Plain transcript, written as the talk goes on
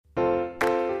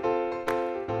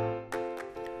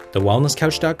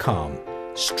thewellnesscouch.com,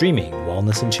 streaming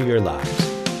wellness into your lives.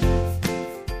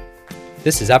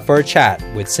 This is Up for a Chat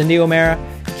with Cindy O'Meara,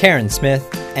 Karen Smith,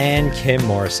 and Kim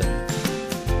Morrison.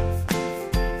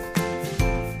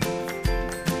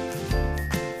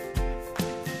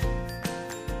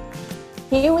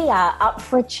 Here we are, up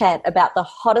for a chat about the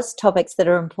hottest topics that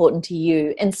are important to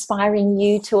you, inspiring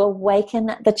you to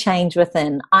awaken the change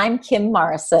within. I'm Kim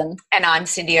Morrison. And I'm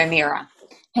Cindy O'Meara.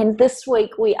 And this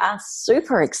week we are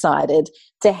super excited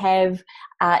to have,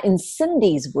 in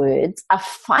Cindy's words, a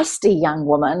feisty young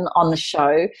woman on the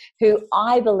show who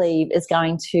I believe is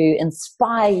going to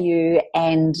inspire you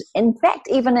and, in fact,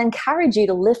 even encourage you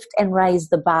to lift and raise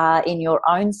the bar in your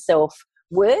own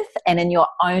self-worth and in your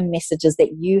own messages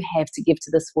that you have to give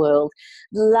to this world.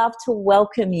 Love to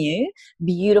welcome you,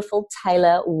 beautiful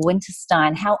Taylor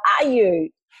Winterstein. How are you?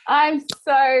 I'm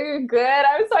so good.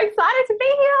 I'm so excited to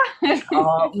be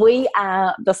here. We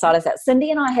are beside that. Cindy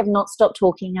and I have not stopped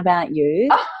talking about you,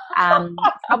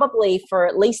 probably for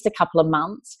at least a couple of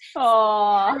months.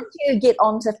 How did you get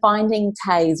onto finding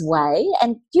Tay's way?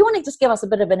 And do you want to just give us a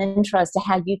bit of an intro as to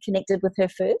how you connected with her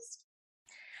first?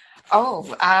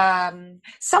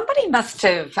 Somebody must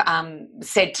have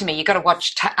said to me, you got to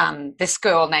watch this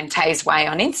girl named Tay's Way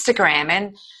on Instagram.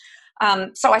 And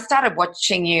so I started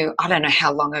watching you, I don't know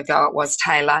how long ago it was,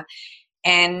 Taylor,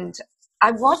 and I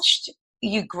watched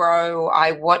you grow.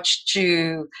 I watched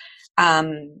you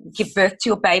give birth to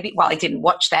your baby. Well, I didn't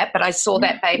watch that, but I saw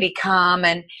that baby come.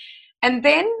 And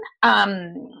then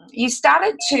you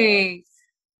started to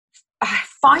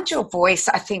find your voice,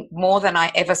 I think, more than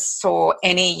I ever saw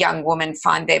any young woman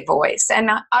find their voice. And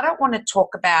I don't want to talk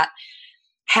about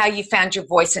how you found your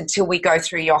voice until we go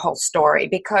through your whole story,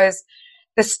 because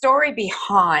the story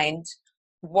behind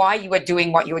why you are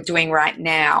doing what you are doing right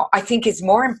now, I think, is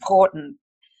more important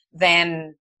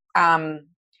than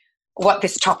what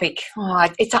this topic,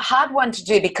 it's a hard one to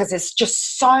do because there's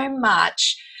just so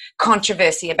much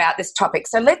controversy about this topic.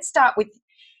 So let's start with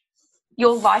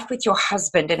your life with your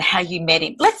husband and how you met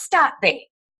him. Let's start there.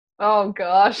 Oh,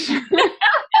 gosh.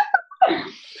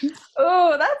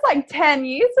 Oh, that's like 10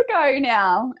 years ago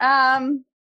now.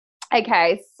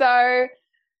 Okay, so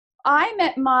I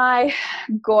met my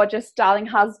gorgeous, darling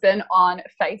husband on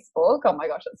Facebook. Oh, my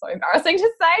gosh, it's so embarrassing to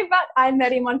say, but I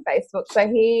met him on Facebook. So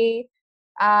he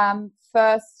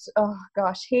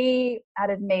he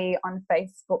added me on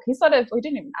Facebook. He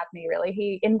didn't even add me really.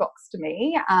 He inboxed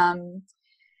me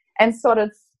and sort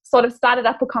of started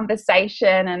up a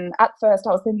conversation. And at first I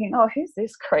was thinking, oh, who's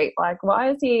this creep? Like, why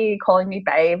is he calling me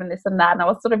babe and this and that? And I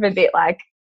was sort of a bit like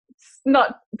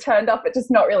not turned off, but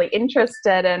just not really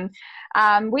interested. And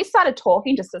we started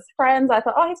talking just as friends. I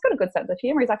thought, oh, he's got a good sense of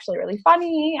humor. He's actually really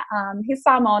funny. He's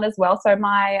Samoan as well. So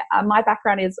my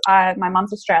background is my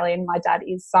mum's Australian. My dad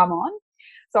is Samoan.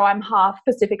 So I'm half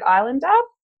Pacific Islander,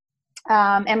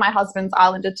 and my husband's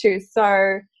Islander too.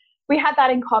 So we had that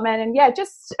in common, and yeah,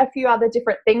 just a few other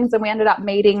different things. And we ended up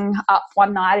meeting up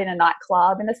one night in a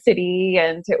nightclub in a city,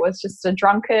 and it was just a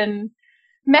drunken,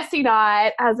 messy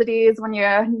night, as it is when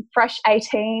you're fresh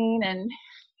 18 and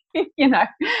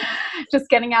just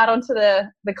getting out onto the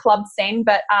club scene.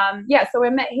 But so we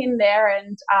met him there,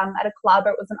 and at a club.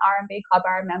 It was an R&B club,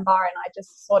 I remember, and I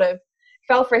just sort of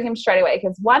fell for him straight away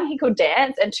because, one, he could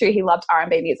dance, and two, he loved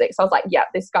R&B music. So I was like, yeah,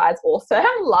 this guy's awesome.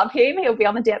 Love him. He'll be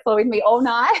on the dance floor with me all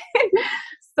night.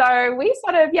 So we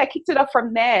sort of kicked it off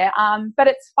from there. But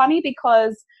it's funny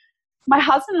because my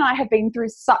husband and I have been through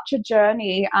such a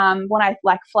journey. When I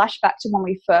flash back to when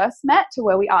we first met to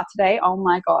where we are today, oh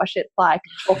my gosh, it's like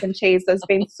chalk and cheese. There's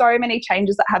been so many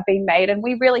changes that have been made, and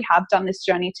we really have done this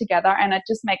journey together. And it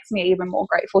just makes me even more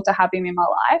grateful to have him in my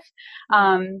life.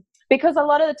 Because a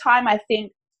lot of the time I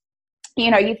think,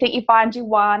 you think you find you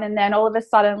one, and then all of a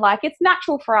sudden, it's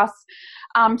natural for us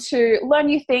to learn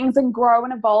new things and grow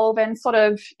and evolve and sort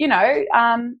of, you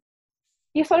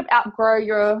sort of not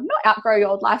outgrow your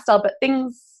old lifestyle, but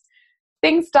things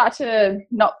start to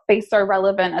not be so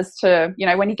relevant as to,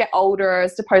 when you get older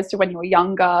as opposed to when you were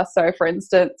younger. So for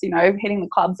instance, hitting the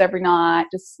clubs every night,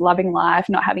 just loving life,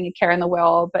 not having a care in the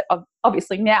world. But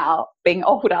obviously now being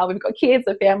older, we've got kids,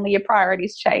 a family, your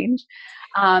priorities change.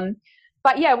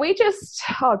 But yeah, we just,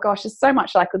 oh gosh, there's so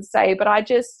much that I could say, but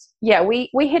we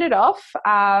hit it off.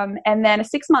 And then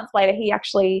 6 months later, he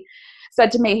actually said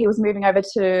to me he was moving over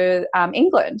to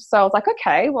England. So I was like,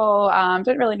 okay, well,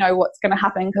 don't really know what's going to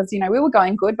happen because, we were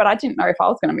going good, but I didn't know if I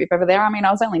was going to move over there. I mean,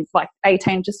 I was only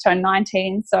 18, just turned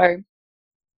 19. So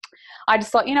I just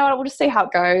thought, you know what, we'll just see how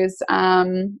it goes.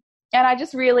 And I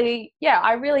just really,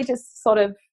 I really just sort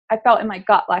of, I felt in my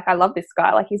gut, I love this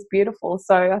guy, he's beautiful.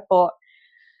 So I thought,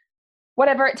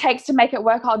 whatever it takes to make it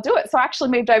work, I'll do it. So I actually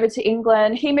moved over to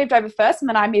England. He moved over first, and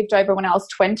then I moved over when I was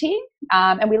 20,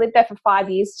 and we lived there for 5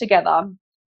 years together.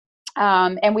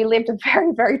 And we lived a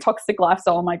very, very toxic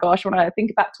lifestyle. Oh my gosh, when I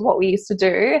think back to what we used to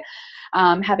do,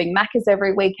 having Maccas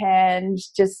every weekend,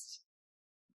 just,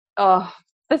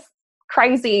 this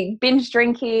crazy binge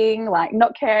drinking, like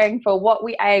not caring for what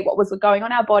we ate, what was going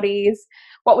on our bodies,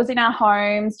 what was in our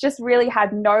homes, just really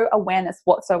had no awareness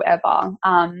whatsoever.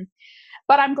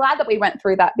 But I'm glad that we went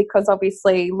through that, because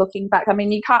obviously looking back, I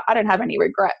mean, I don't have any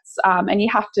regrets, and you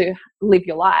have to live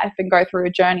your life and go through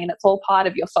a journey, and it's all part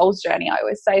of your soul's journey, I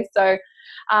always say. So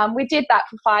we did that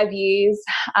for 5 years,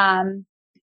 and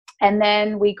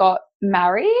then we got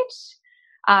married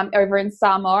over in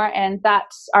Samoa, and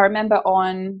that I remember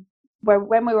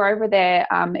when we were over there,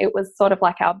 it was sort of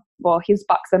like his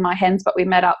bucks and my hens, but we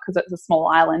met up because it was a small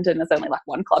island and there's only like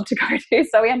one club to go to.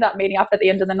 So we ended up meeting up at the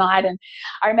end of the night. And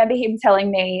I remember him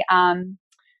telling me,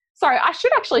 sorry, I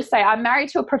should actually say I'm married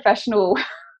to a professional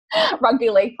rugby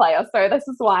league player. So this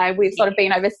is why we've sort of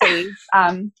been overseas.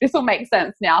 This will make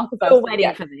sense now. We're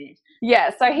waiting for that. Yeah,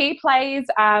 so he plays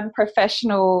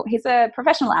professional. He's a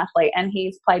professional athlete, and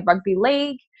he's played rugby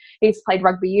league. He's played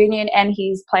rugby union, and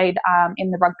he's played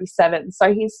in the rugby sevens.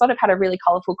 So he's sort of had a really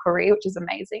colourful career, which is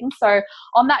amazing. So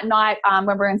on that night, when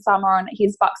we were in Samoa on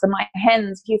his bucks and my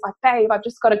hens, he's like, babe, I've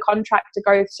just got a contract to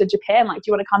go to Japan. Like, do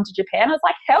you want to come to Japan? I was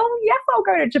like, hell yes, I'll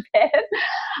go to Japan.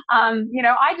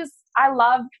 I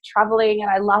love traveling,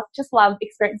 and I love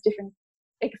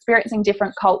experiencing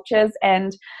different cultures,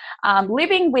 and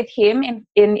living with him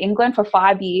in England for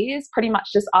 5 years, pretty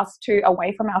much just us two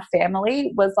away from our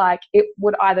family, was like, it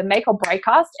would either make or break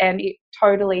us, and it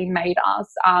totally made us,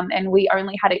 and we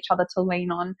only had each other to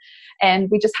lean on, and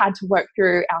we just had to work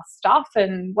through our stuff,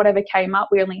 and whatever came up,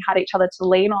 we only had each other to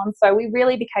lean on, so we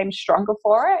really became stronger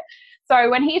for it. So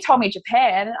when he told me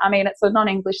Japan, I mean, it's a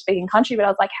non-English speaking country, but I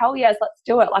was like, hell yes, let's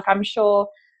do it. Like, I'm sure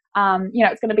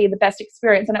it's going to be the best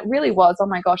experience. And it really was. Oh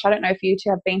my gosh, I don't know if you two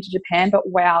have been to Japan, but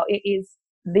wow, it is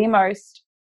the most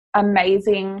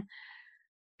amazing,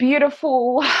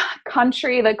 beautiful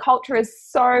country. The culture is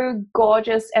so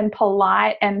gorgeous and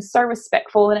polite and so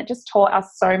respectful, and it just taught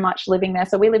us so much living there.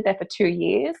 So we lived there for 2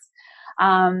 years.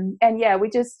 And yeah,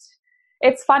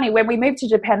 it's funny, when we moved to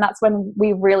Japan, that's when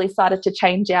we really started to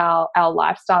change our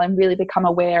lifestyle and really become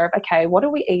aware of, okay, what are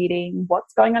we eating?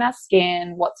 What's going on our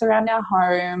skin? What's around our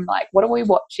home? Like, what are we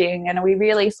watching? And we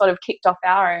really sort of kicked off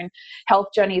our own health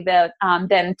journey there,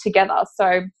 then together.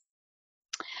 So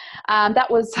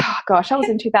that was, that was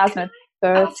in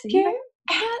 2013.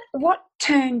 What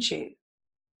turned you?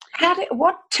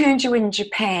 What turned you in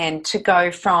Japan to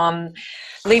go from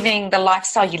living the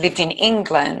lifestyle you lived in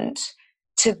England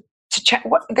to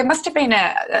there must have been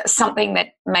something that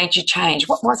made you change.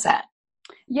 What was that?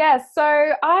 Yeah, so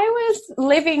I was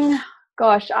living,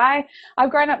 I've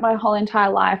grown up my whole entire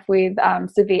life with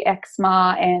severe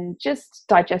eczema and just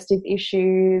digestive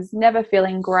issues, never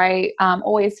feeling great,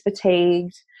 always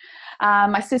fatigued.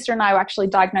 My sister and I were actually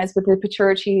diagnosed with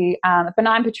a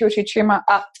benign pituitary tumor,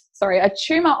 a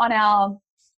tumor on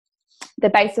the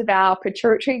base of our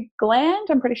pituitary gland,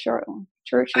 I'm pretty sure.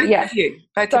 Both of you.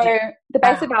 The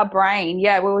base of our brain,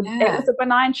 it was a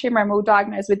benign tumor, and we were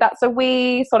diagnosed with that. So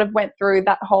we sort of went through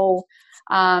that whole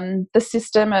the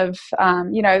system of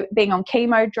being on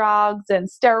chemo drugs and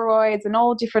steroids and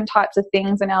all different types of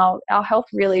things, and our health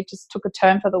really just took a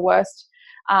turn for the worst.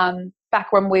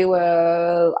 Back when we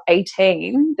were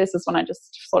 18, this is when I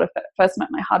just sort of first met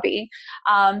my hubby.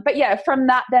 But yeah, from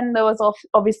that, then there was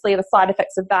obviously the side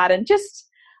effects of that, and just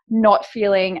not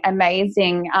feeling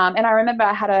amazing. And I remember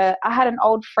I had an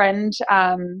old friend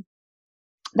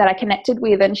that I connected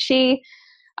with, and she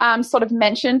sort of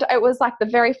mentioned, it was like the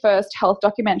very first health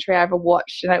documentary I ever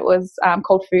watched, and it was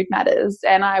called Food Matters.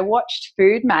 And I watched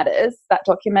Food Matters, that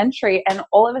documentary, and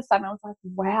all of a sudden I was like,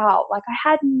 wow, like I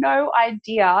had no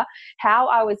idea how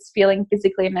I was feeling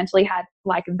physically and mentally had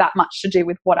like that much to do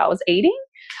with what I was eating.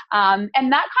 And that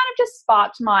kind of just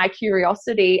sparked my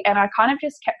curiosity, and I kind of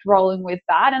just kept rolling with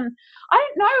that. And I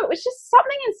don't know, it was just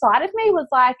something inside of me was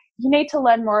like, you need to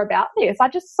learn more about this. I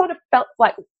just sort of felt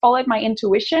like followed my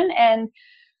intuition, and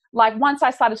like once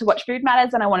I started to watch Food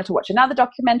Matters and I wanted to watch another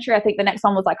documentary, I think the next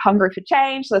one was like Hungry for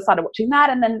Change. So I started watching that,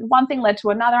 and then one thing led to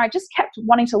another. I just kept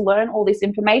wanting to learn all this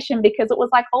information, because it was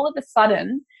like all of a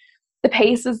sudden the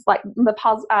pieces, like the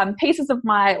puzzle, pieces of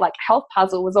my like health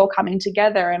puzzle was all coming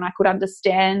together, and I could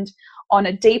understand on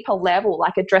a deeper level,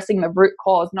 like addressing the root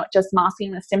cause, not just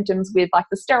masking the symptoms with like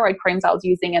the steroid creams I was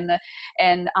using and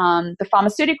the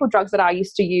pharmaceutical drugs that I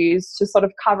used to use to sort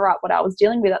of cover up what I was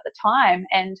dealing with at the time.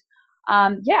 And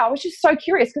I was just so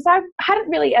curious because I hadn't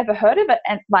really ever heard of it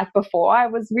before. I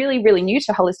was really, really new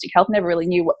to holistic health, never really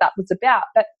knew what that was about.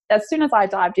 But as soon as I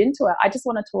dived into it, I just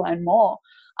wanted to learn more.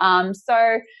 When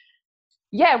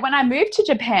I moved to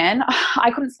Japan,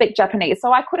 I couldn't speak Japanese,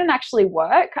 so I couldn't actually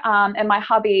work. And my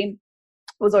hubby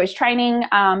was always training,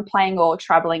 playing or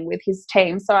traveling with his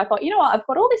team. So I thought, you know what, I've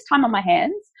got all this time on my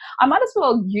hands. I might as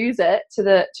well use it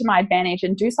to my advantage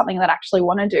and do something that I actually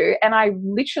want to do. And I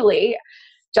literally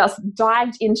just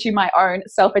dived into my own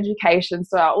self-education.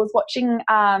 So I was watching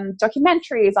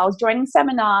documentaries, I was joining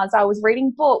seminars, I was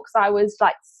reading books, I was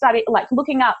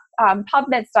looking up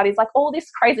PubMed studies, all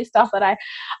this crazy stuff that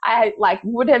I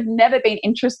would have never been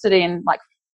interested in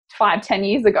 5-10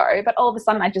 years ago, but all of a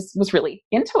sudden I just was really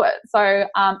into it. So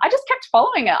I just kept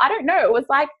following it. I don't know, it was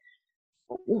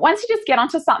once you just get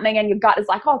onto something and your gut is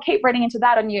oh, keep reading into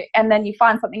that, and then you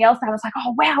find something else and it's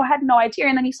oh wow, I had no idea,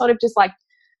 and then you sort of just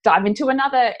dive into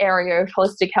another area of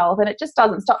holistic health, and it just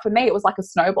doesn't stop. For me, it was like a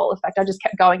snowball effect. I just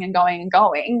kept going and going and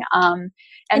going. And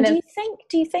then,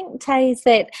 do you think, Taze,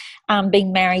 that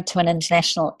being married to an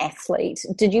international athlete,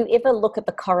 did you ever look at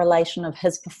the correlation of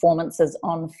his performances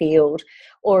on field,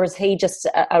 or is he just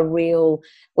a real,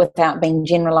 without being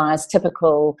generalised,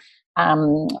 typical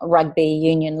rugby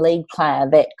union league player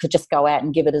that could just go out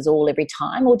and give it his all every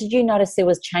time? Or did you notice there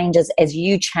was changes as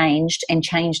you changed and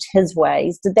changed his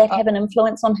ways? Did that have an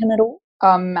influence on him at all?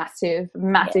 Massive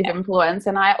influence.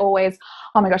 And I always,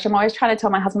 oh my gosh, I'm always trying to tell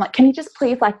my husband, can you just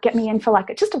please get me in for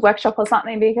just a workshop or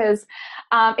something? Because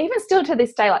even still to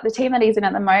this day, the team that he's in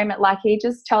at the moment, he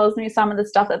just tells me some of the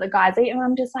stuff that the guys eat, and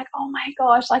I'm just oh my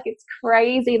gosh, it's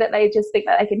crazy that they just think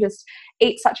that they can just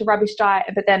eat such a rubbish diet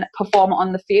but then perform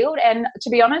on the field. And to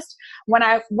be honest, when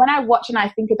I watch and I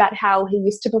think about how he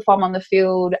used to perform on the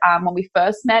field when we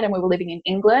first met and we were living in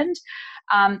England,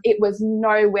 it was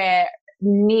nowhere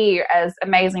near as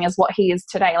amazing as what he is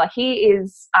today. He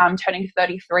is turning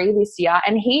 33 this year,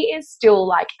 and he is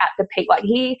still at the peak.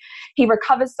 He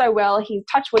recovers so well. He's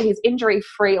touched wood, he's injury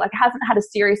free, hasn't had a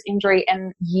serious injury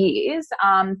in years.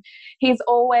 He's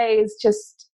always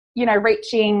just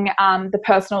reaching the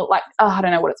personal, I don't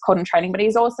know what it's called in training, but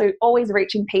he's also always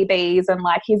reaching PBs, and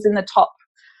he's in the top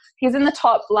I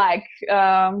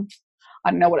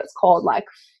don't know what it's called,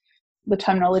 the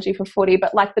terminology for footy,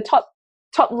 but the top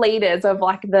leaders of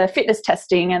the fitness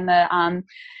testing and the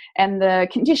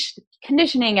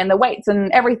conditioning and the weights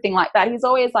and everything like that. He's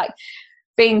always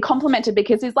being complimented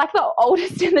because he's the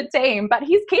oldest in the team, but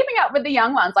he's keeping up with the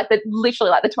young ones,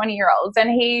 literally the 20-year-olds. And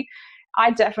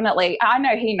I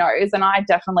know he knows, and I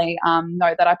definitely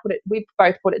know that we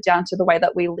both put it down to the way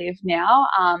that we live now,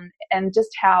 and just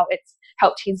how it's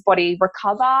helped his body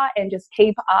recover and just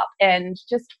keep up and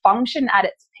just function at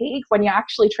its peak when you're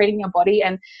actually treating your body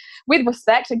and with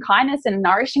respect and kindness and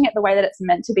nourishing it the way that it's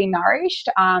meant to be nourished.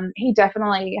 He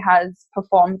definitely has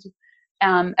performed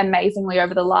amazingly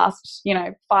over the last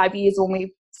 5 years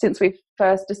since we've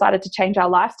first decided to change our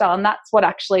lifestyle. And that's what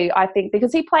actually I think,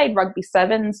 because he played rugby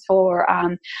sevens for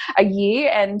a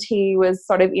year, and he was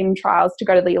sort of in trials to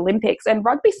go to the Olympics, and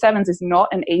rugby sevens is not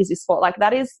an easy sport.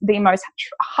 That is the most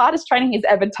hardest training he's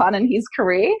ever done in his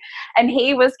career, and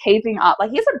he was keeping up.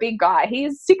 He's a big guy.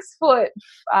 He's 6'4",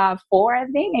 I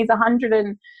think. He's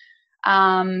 110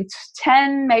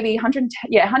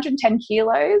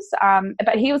 kilos,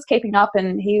 but he was keeping up,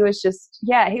 and he was just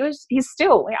he's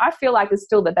still, I feel there's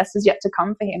still the best is yet to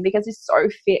come for him because he's so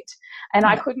fit, and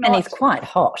I could not. And he's quite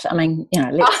hot. I mean,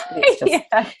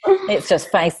 let's just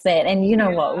face that. And you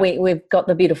know what, we've got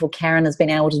the beautiful Karen has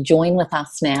been able to join with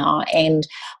us now, and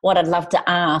what I'd love to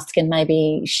ask, and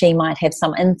maybe she might have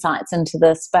some insights into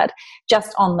this, but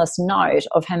just on this note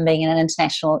of him being an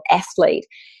international athlete,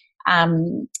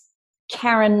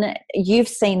 Karen, you've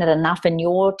seen it enough in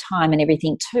your time and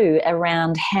everything too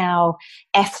around how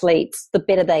athletes, the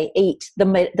better they eat, the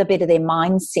better their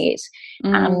mindset.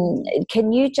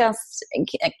 Can you just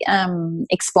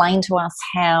explain to us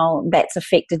how that's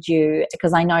affected you?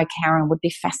 Because I know Karen would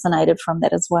be fascinated from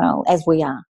that as well, as we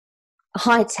are.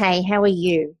 Hi, Tay. How are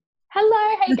you?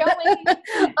 Hello. How you going?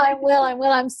 I'm well.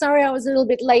 I'm sorry I was a little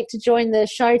bit late to join the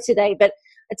show today, but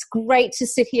it's great to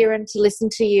sit here and to listen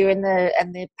to you and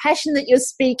the passion that you're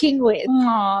speaking with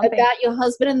about your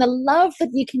husband, and the love that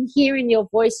you can hear in your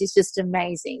voice is just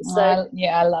amazing. So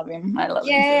I love him.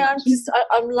 Yeah,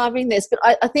 I'm loving this. But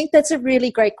I think that's a really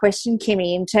great question,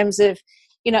 Kimmy, in terms of,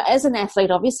 as an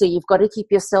athlete, obviously you've got to keep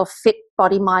yourself fit,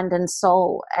 body, mind, and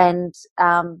soul. And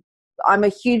I'm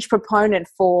a huge proponent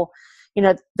for,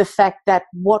 the fact that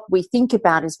what we think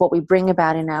about is what we bring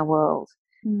about in our world.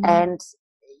 And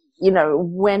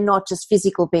we're not just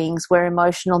physical beings, we're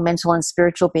emotional, mental and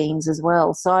spiritual beings as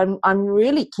well. So I'm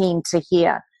really keen to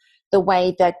hear the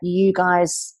way that you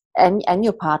guys and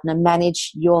your partner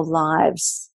manage your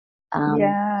lives.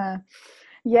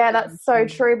 Yeah, that's so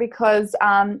true, because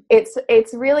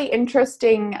it's really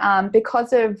interesting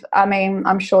because of, I mean,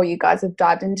 I'm sure you guys have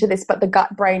dived into this, but the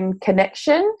gut-brain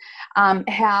connection,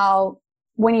 how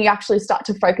when you actually start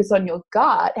to focus on your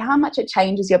gut, how much it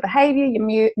changes your behavior,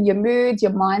 your moods,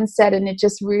 your mindset, and it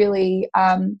just really,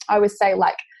 I would say,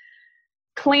 like,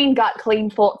 clean gut, clean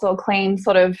thoughts, or clean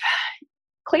sort of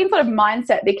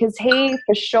mindset, because he,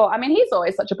 for sure, I mean, he's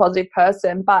always such a positive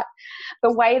person, but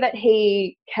the way that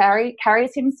he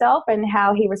carries himself and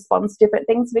how he responds to different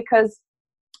things, because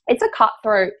it's a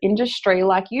cutthroat industry.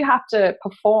 Like, you have to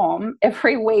perform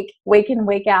every week in,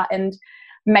 week out, and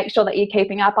make sure that you're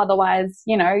keeping up. Otherwise,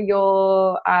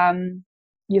 you're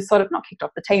sort of not kicked off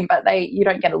the team, but you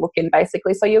don't get a look in,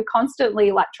 basically. So you're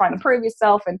constantly like trying to prove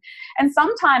yourself. And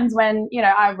sometimes when,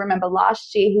 I remember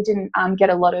last year he didn't get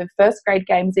a lot of first grade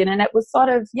games in, and it was sort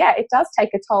of, it does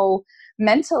take a toll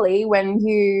mentally when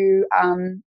you're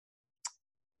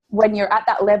at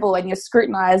that level and you're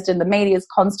scrutinized and the media is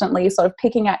constantly sort of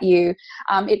picking at you.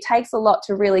 It takes a lot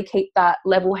to really keep that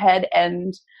level head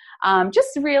and just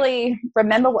really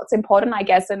remember what's important, I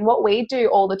guess. And what we do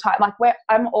all the time, like we're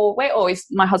always,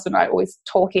 my husband and I are always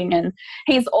talking, and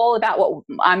he's all about what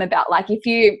I'm about. Like,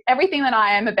 everything that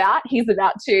I am about, he's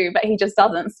about too, but he just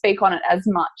doesn't speak on it as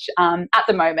much at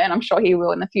the moment. I'm sure he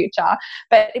will in the future.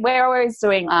 But we're always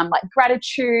doing like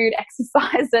gratitude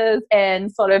exercises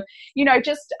and sort of,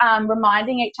 just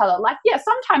reminding each other, like,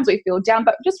 sometimes we feel down,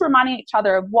 but just reminding each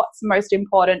other of what's most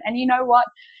important. And you know what?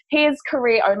 His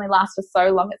career only lasts for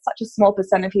so long. It's such a small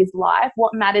 % of his life.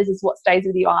 What matters is what stays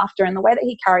with you after, and the way that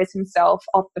he carries himself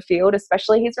off the field,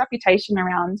 especially his reputation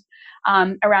around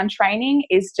training,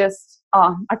 is just,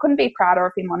 I couldn't be prouder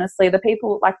of him, honestly. The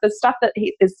people, like, the stuff that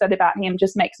he is said about him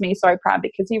just makes me so proud,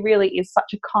 because he really is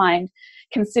such a kind,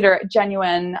 considerate,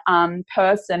 genuine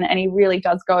person, and he really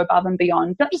does go above and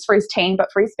beyond, not just for his team, but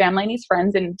for his family and his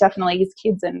friends, and definitely his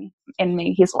kids and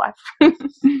me, his wife.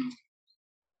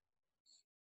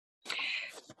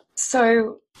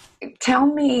 So tell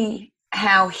me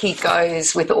how he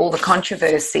goes with all the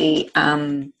controversy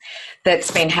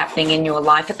that's been happening in your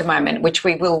life at the moment, which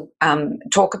we will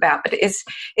talk about. But is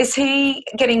he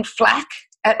getting flack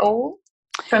at all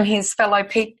from his fellow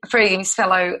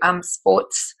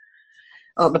sports,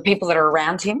 or the people that are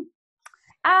around him?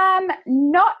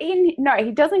 No,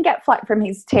 he doesn't get flack from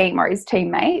his team or his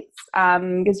teammates,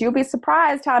 because you'll be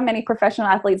surprised how many professional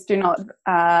athletes do not,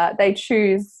 they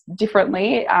choose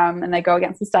differently, and they go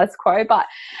against the status quo. But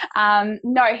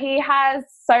no, he has,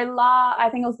 I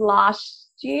think it was last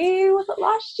year or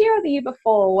the year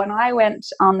before, when I went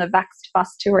on the Vaxxed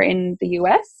Bus tour in the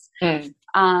US,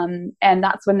 and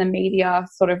that's when the media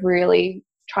sort of really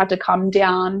tried to come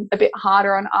down a bit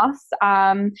harder on us.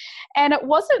 And it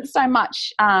wasn't so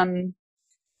much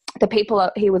the people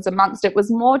he was amongst. It was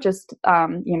more just,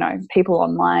 people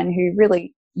online who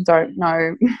really don't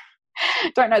know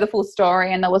the full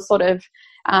story. And there was sort of,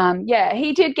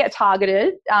 he did get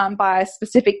targeted by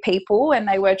specific people, and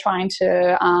they were trying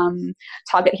to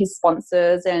target his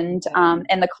sponsors and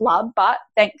the club. But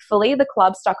thankfully, the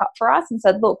club stuck up for us and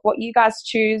said, look, what you guys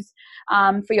choose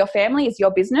for your family is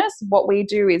your business. What we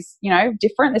do is,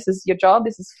 different. This is your job.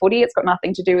 This is footy. It's got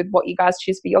nothing to do with what you guys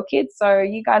choose for your kids. So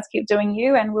you guys keep doing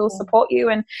you, and we'll support you.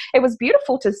 And it was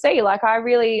beautiful to see. Like, I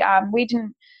really,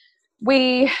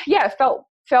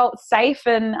 felt safe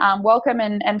and welcome.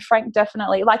 And Frank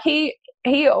definitely, like, he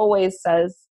always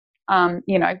says,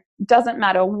 doesn't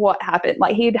matter what happened,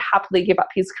 like, he'd happily give up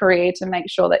his career to make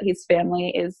sure that his family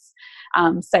is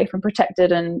safe and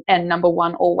protected and number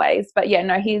one always. But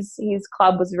his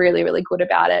club was really, really good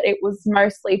about it. It was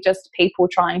mostly just people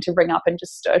trying to ring up and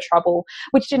just stir trouble,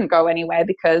 which didn't go anywhere,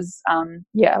 because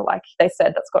like they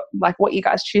said, that's got, like, what you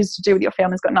guys choose to do with your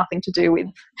family's got nothing to do with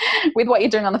what you're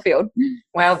doing on the field.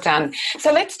 Well done.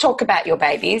 So let's talk about your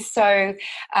babies. So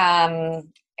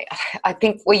I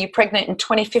think, were you pregnant in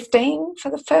 2015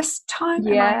 for the first time?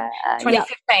 Yeah.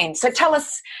 2015. Yep. So tell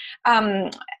us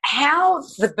how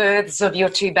the births of your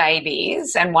two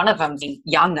babies, and one of them's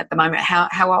young at the moment.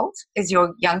 How old is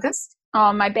your youngest?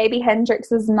 Oh, my baby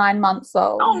Hendrix is 9 months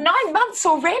old. Oh, 9 months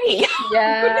already.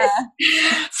 Yeah.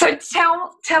 So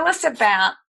tell us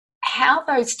about how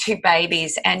those two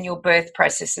babies and your birth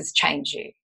processes change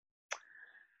you.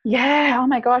 Yeah. Oh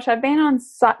my gosh. I've been on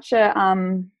such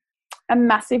a a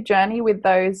massive journey with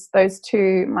those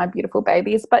two, my beautiful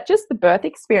babies, but just the birth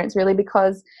experience really,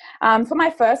 because for my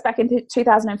first back in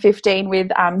 2015 with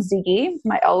Ziggy,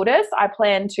 my oldest, I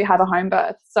planned to have a home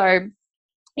birth. So,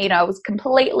 you know, it was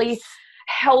completely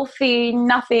healthy,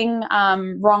 nothing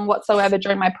wrong whatsoever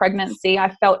during my pregnancy.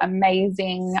 I felt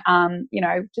amazing, you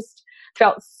know, just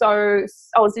felt so,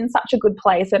 I was in such a good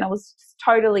place, and I was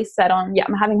totally set on,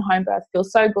 I'm having a home birth,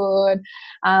 feels so good,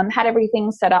 had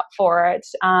everything set up for it.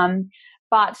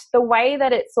 But the way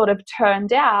that it sort of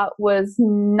turned out was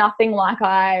nothing like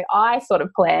I sort of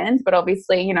planned. But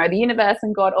obviously, you know, the universe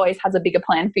and God always has a bigger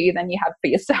plan for you than you have for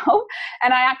yourself.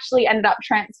 And I actually ended up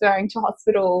transferring to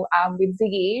hospital with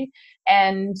Ziggy,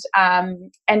 and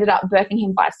ended up birthing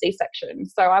him by C-section.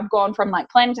 So I've gone from like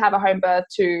planning to have a home birth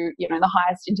to, you know, the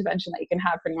highest intervention that you can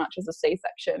have pretty much is a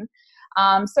C-section.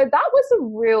 So that was a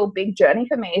real big journey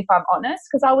for me, if I'm honest,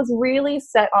 because I was really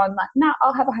set on like, no,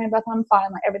 I'll have a home birth, I'm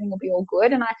fine, like everything will be all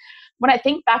good. And when I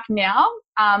think back now,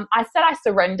 I said I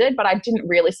surrendered, but I didn't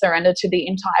really surrender to the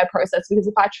entire process, because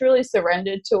if I truly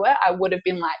surrendered to it, I would have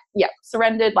been like,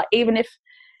 surrendered, like even if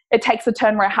it takes a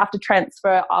turn where I have to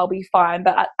transfer, I'll be fine.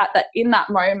 But in that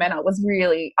moment, I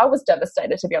was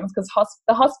devastated, to be honest, because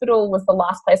the hospital was the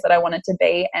last place that I wanted to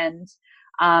be. And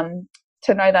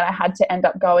to know that I had to end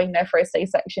up going there for a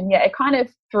C-section, it kind of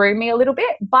threw me a little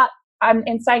bit. But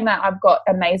in saying that, I've got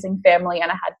amazing family,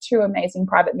 and I had two amazing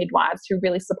private midwives who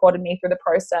really supported me through the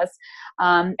process.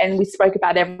 And we spoke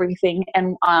about everything.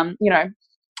 And, you know,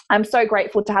 I'm so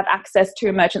grateful to have access to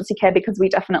emergency care, because we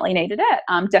definitely needed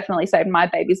it. Definitely saved my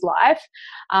baby's life.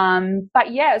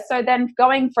 But yeah, so then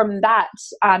going from that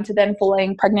to then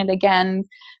falling pregnant again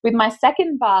with my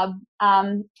second bub,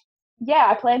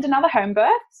 I planned another home birth.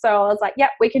 So I was like,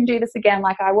 we can do this again.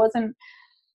 Like I wasn't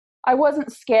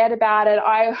scared about it.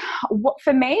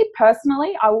 For me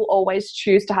personally, I will always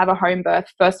choose to have a home birth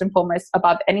first and foremost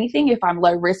above anything. If I'm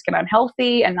low risk and I'm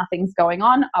healthy and nothing's going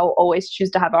on, I will always choose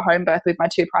to have a home birth with my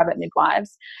two private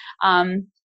midwives.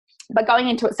 But going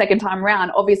into it second time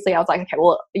around, obviously I was like, okay,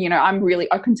 well, you know, I'm really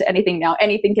open to anything now.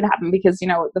 Anything can happen, because, you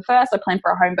know, the first I planned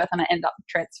for a home birth and I end up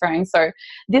transferring. So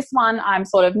this one, I'm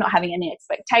sort of not having any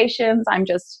expectations. I'm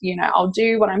just, you know, I'll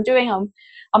do what I'm doing. I'll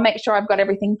make sure I've got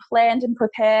everything planned and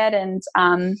prepared, and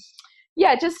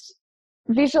just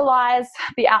visualize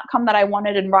the outcome that I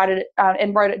wanted and wrote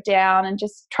it down, and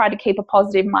just try to keep a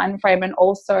positive mind frame. And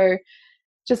also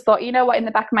just thought, you know what, in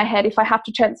the back of my head, if I have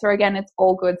to transfer again, it's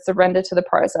all good. Surrender to the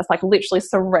process, like literally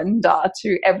surrender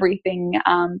to everything,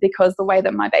 because the way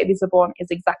that my babies are born is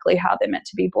exactly how they're meant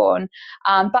to be born.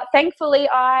 But thankfully,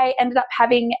 I ended up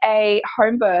having a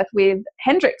home birth with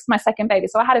Hendrix, my second baby.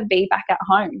 So I had a VBAC at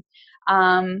home.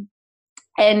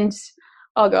 And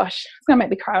oh gosh, it's going to make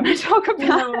me cry when I talk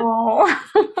about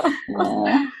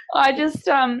it. I just,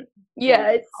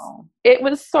 it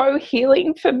was so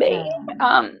healing for me.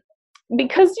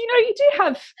 Because, you know, you do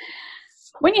have,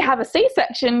 when you have a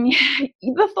C-section,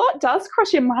 the thought does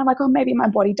cross your mind, like, oh, maybe my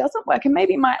body doesn't work, and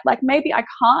maybe I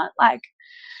can't like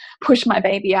push my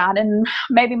baby out, and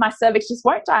maybe my cervix just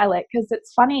won't dilate. Because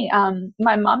it's funny,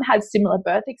 my mum had similar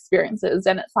birth experiences,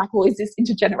 and it's like, well, is this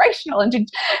intergenerational, and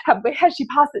has she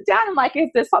passed it down, and like, is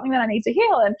there something that I need to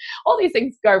heal, and all these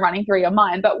things go running through your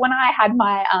mind. But when I had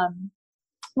my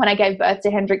when I gave birth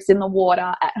to Hendrix in the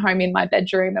water at home in my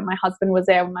bedroom, and my husband was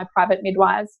there with my private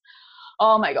midwives,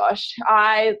 oh my gosh,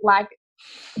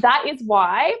 that is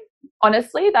why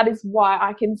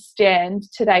I can stand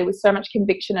today with so much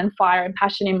conviction and fire and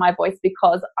passion in my voice,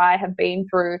 because I have been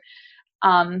through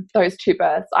those two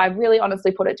births. I really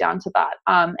honestly put it down to that.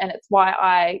 And it's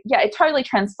why it totally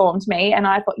transformed me. And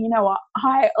I thought, you know what,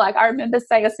 I remember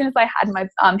saying, as soon as I had my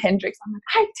Hendrix, I'm like,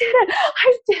 I did it.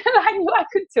 I knew I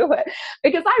could do it,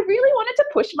 because I really wanted to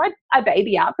push my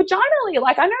baby out vaginally.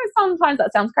 Like, I know sometimes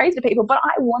that sounds crazy to people, but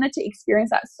I wanted to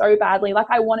experience that so badly. Like,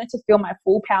 I wanted to feel my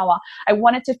full power. I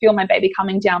wanted to feel my baby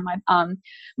coming down my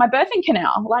birthing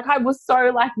canal. Like, I was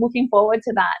so like looking forward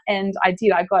to that. And I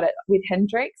did. I got it with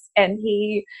Hendrix, and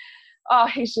he's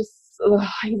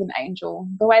an angel.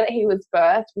 The way that he was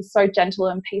birthed was so gentle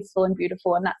and peaceful and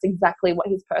beautiful, and that's exactly what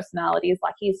his personality is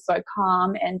like. He's so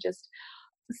calm and just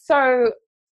so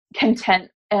content,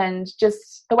 and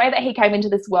just the way that he came into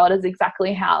this world is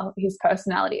exactly how his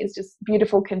personality is, just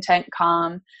beautiful, content,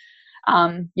 calm.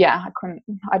 I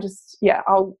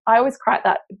always cry at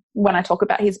that when I talk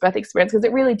about his birth experience, because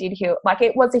it really did heal. Like,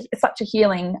 it was such a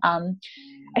healing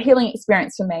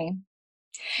experience for me.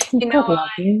 You know,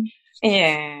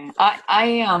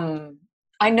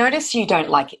 I notice you don't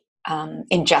like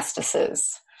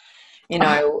injustices. you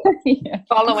know, Yeah.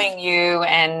 following you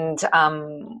and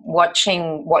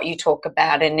watching what you talk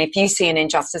about. And if you see an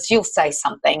injustice, you'll say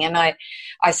something. And I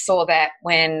saw that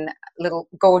when little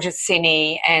gorgeous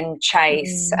Cindy and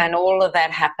Chase and all of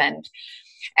that happened.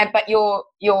 But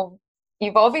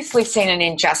you've obviously seen an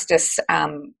injustice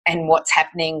and what's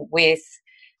happening with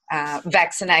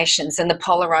vaccinations and the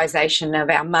polarization of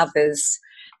our mothers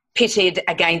pitted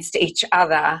against each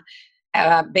other,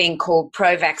 being called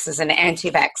pro-vaxxers and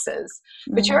anti-vaxxers.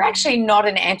 But you're actually not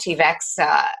an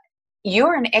anti-vaxxer.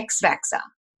 You're an ex-vaxxer.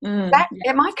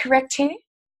 Am I correct here?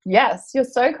 Yes, you're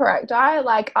so correct. I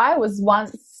was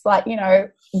once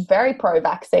very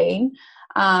pro-vaccine.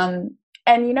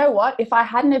 And you know what? If I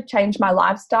hadn't have changed my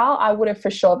lifestyle, I would have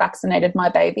for sure vaccinated my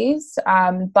babies.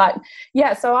 But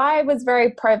yeah, so I was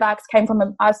very pro-vax. I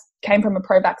came from a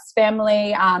pro-vax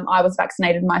family. I was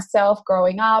vaccinated myself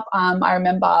growing up. I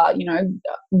remember,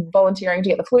 volunteering to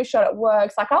get the flu shot at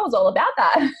work. I was all about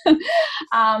that.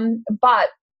 But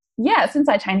yeah, since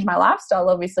I changed my lifestyle,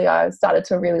 obviously I started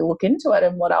to really look into it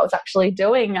and what I was actually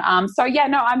doing. So yeah,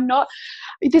 no, I'm not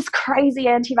this crazy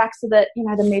anti-vaxxer that,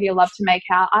 the media love to make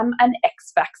out. I'm an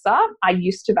ex-vaxxer. I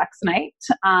used to vaccinate.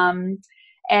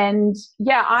 And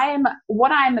yeah,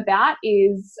 what I'm about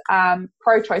is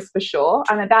pro-choice for sure.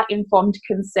 I'm about informed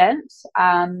consent,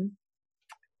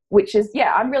 which is,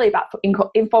 I'm really about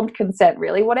informed consent,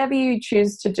 really. Whatever you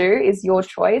choose to do is your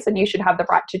choice and you should have the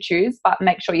right to choose, but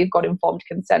make sure you've got informed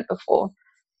consent before.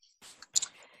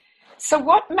 So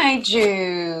what made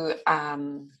you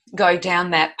go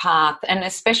down that path, and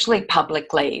especially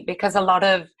publicly? Because a lot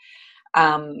of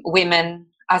women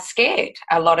are scared.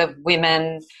 A lot of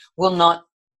women will not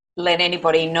let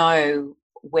anybody know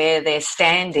where their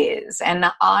stand is.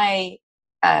 And I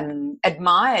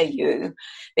admire you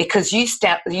because you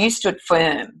stood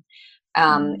firm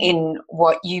in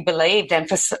what you believed,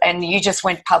 and you just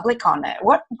went public on it.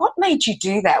 What made you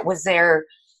do that? Was there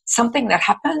something that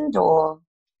happened, or?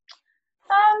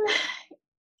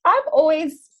 I've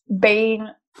always been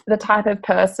the type of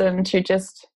person to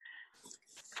just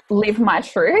live my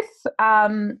truth. I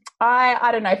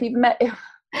don't know if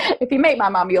you meet my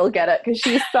mum, you'll get it, because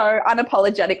she's so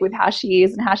unapologetic with how she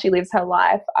is and how she lives her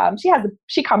life.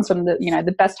 She comes from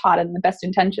the best heart and the best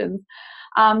intentions.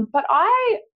 But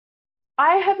I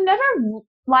have never,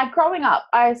 growing up,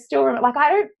 I still remember,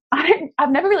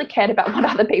 I've never really cared about what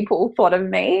other people thought of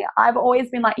me. I've always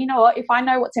been like, you know what, if I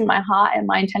know what's in my heart and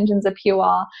my intentions are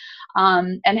pure,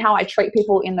 and how I treat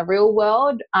people in the real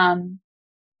world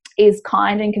is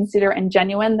kind and considerate and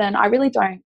genuine, then I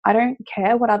don't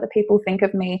care what other people think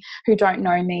of me who don't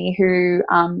know me, who,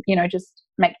 just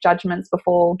make judgments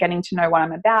before getting to know what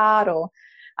I'm about. Or,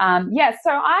 so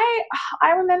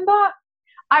I remember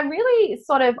I really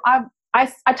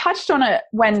I touched on it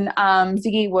when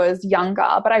Ziggy was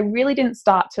younger, but I really didn't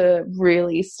start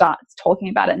talking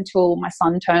about it until my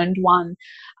son turned 1.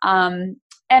 And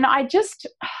I just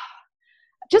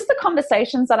the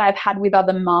conversations that I've had with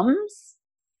other mums,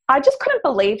 I just couldn't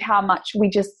believe how much we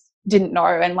just didn't know,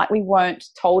 and we weren't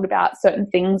told about certain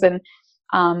things. And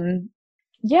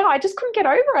I just couldn't get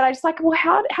over it. I just well,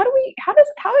 how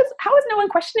is no one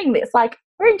questioning this?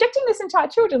 We're injecting this into our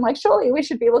children. Surely we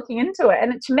should be looking into it.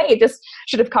 And to me, it just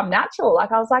should have come natural. I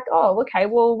was like, oh, okay,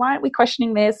 well, why aren't we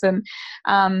questioning this? And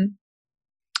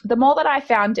the more that I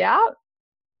found out,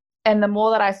 and the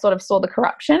more that I sort of saw the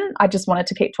corruption, I just wanted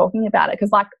to keep talking about it.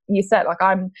 Because like you said,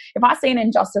 if I see an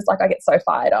injustice, I get so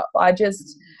fired up. I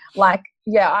just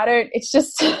it's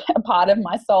just a part of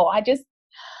my soul.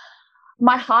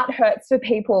 My heart hurts for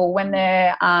people when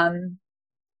they're,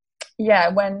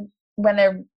 when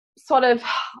they're sort of,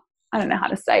 I don't know how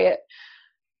to say it.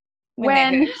 When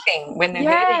they're hurting,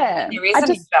 there is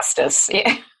an injustice.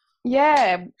 Yeah.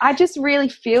 Yeah. I just really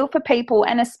feel for people,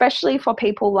 and especially for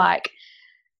people like,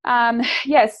 Sinai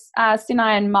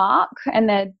and Mark and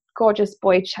their gorgeous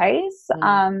boy Chase,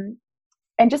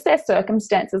 and just their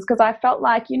circumstances, because I felt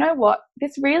like, you know what,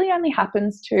 this really only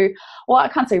happens to, well, I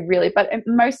can't say really, but it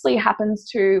mostly happens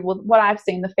to, what I've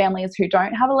seen, the families who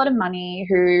don't have a lot of money,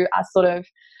 who are sort of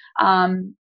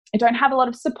don't have a lot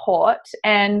of support.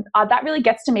 And that really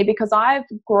gets to me, because I've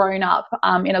grown up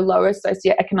in a lower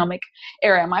socioeconomic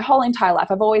area my whole entire life.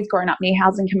 I've always grown up near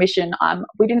Housing Commission.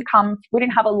 We didn't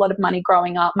have a lot of money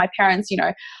growing up. My parents,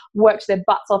 worked their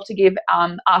butts off to give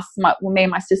me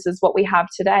and my sisters what we have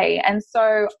today. And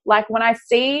so when I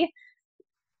see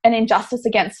an injustice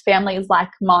against families like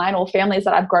mine, or families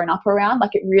that I've grown up around,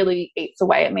 it really eats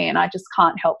away at me, and I just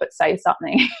can't help but say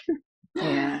something.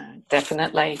 Yeah,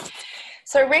 definitely.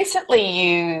 So recently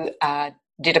you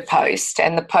did a post,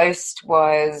 and the post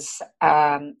was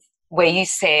where you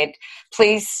said,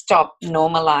 please stop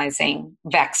normalizing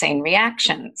vaccine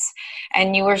reactions.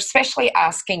 And you were especially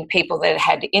asking people that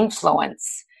had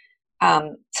influence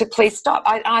to please stop.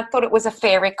 I thought it was a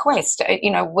fair request.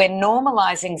 We're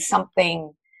normalizing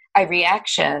something, a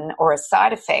reaction or a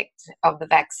side effect of the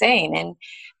vaccine.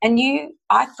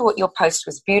 I thought your post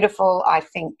was beautiful. I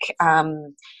think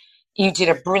you did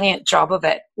a brilliant job of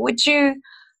it. Would you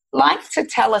like to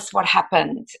tell us what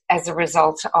happened as a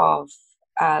result of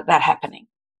that happening?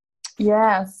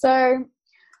 Yeah, so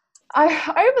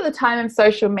over the time of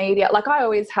social media, like I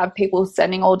always have people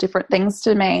sending all different things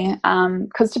to me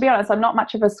because to be honest, I'm not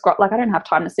much of a scroll. Like I don't have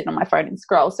time to sit on my phone and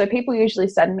scroll. So people usually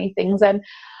send me things, and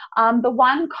the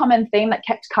one common theme that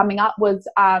kept coming up was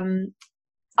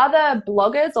other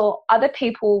bloggers or other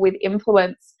people with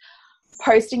influence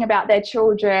posting about their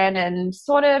children and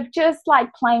sort of just like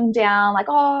playing down like,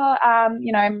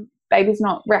 baby's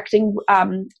not reacting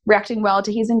well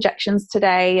to his injections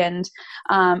today, and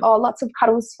lots of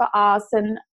cuddles for us,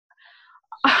 and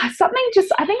I think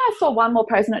I saw one more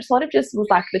post and it sort of just was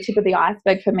like the tip of the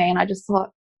iceberg for me, and I just thought,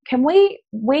 we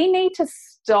need to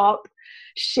stop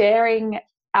sharing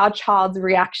our child's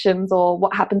reactions or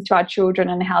what happens to our children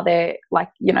and how they're like,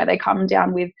 they come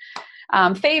down with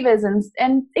fevers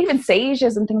and even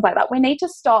seizures and things like that. We need to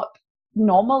stop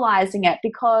normalizing it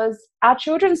because our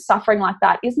children's suffering like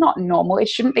that is not normal. It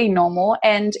shouldn't be normal.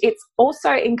 And it's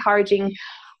also encouraging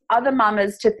other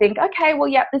mamas to think, okay, well,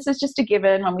 yeah, this is just a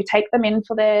given. When we take them in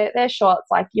for their shots,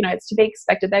 like, it's to be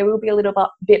expected. They will be a little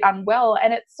bit unwell.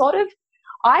 And it's sort of,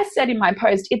 I said in my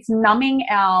post, it's numbing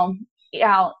our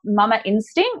mama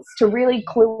instincts to really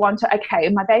clue onto, okay,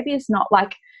 my baby is not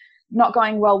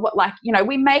going well.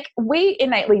 We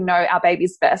innately know our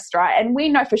baby's best, right? And we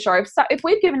know for sure if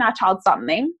we've given our child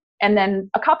something and then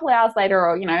a couple of hours later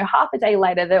or, half a day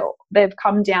later, they've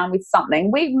come down with something,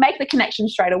 we make the connection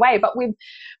straight away. But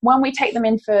when we take them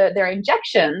in for their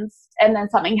injections and then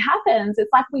something happens, it's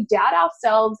like we doubt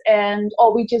ourselves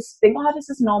or we just think, oh, this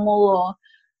is normal, or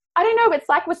I don't know, it's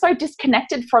like we're so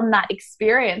disconnected from that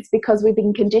experience because we've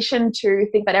been conditioned to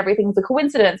think that everything's a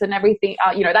coincidence and everything,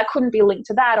 that couldn't be linked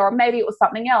to that, or maybe it was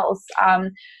something else.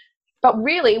 But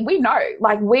really, we know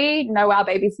our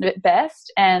babies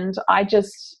best. And I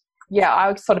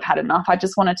sort of had enough. I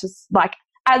just wanted to,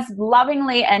 as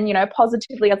lovingly and,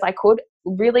 positively as I could,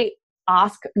 really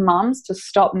ask mums to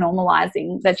stop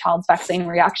normalizing their child's vaccine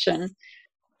reaction.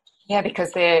 Yeah,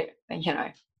 because they're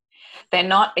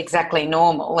not exactly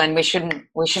normal, and we shouldn't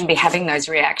be having those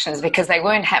reactions because they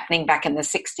weren't happening back in the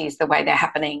 60s the way they're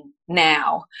happening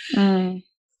now.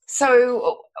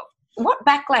 So what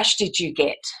backlash did you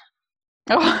get?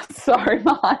 Oh, so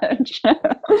much.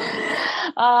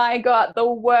 I got the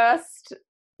worst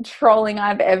trolling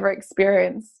I've ever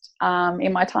experienced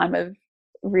in my time of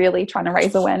really trying to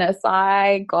raise awareness.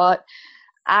 I got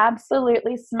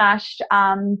absolutely smashed,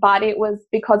 but it was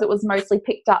because it was mostly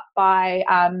picked up by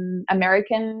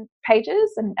American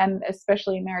pages and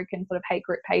especially American sort of hate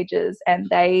group pages, and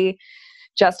they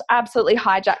just absolutely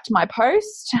hijacked my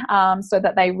post so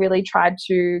that they really tried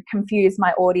to confuse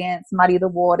my audience, muddy the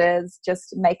waters,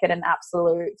 just make it an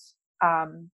absolute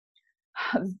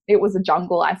it was a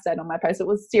jungle, I said on my post. It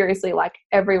was seriously like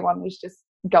everyone was just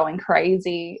going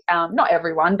crazy. Not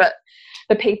everyone, but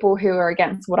the people who are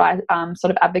against what I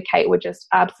sort of advocate were just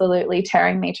absolutely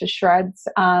tearing me to shreds,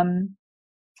 to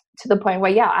the point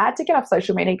where, I had to get off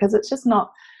social media because it's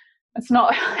not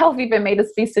healthy for me to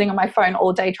be sitting on my phone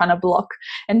all day trying to block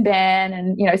and ban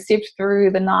and, sift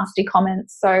through the nasty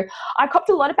comments. So I copped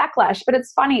a lot of backlash, but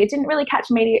it's funny. It didn't really catch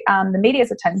the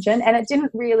media's attention, and it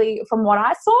didn't really, from what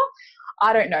I saw,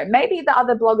 I don't know, maybe the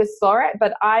other bloggers saw it,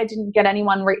 but I didn't get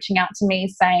anyone reaching out to me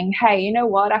saying, hey, you know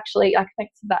what, actually,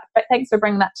 thanks for that. But thanks for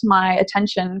bringing that to my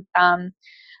attention.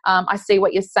 I see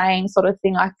what you're saying, sort of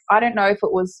thing. I don't know if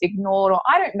it was ignored, or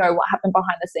I don't know what happened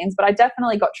behind the scenes, but I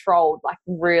definitely got trolled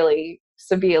really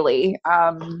severely.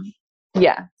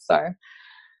 So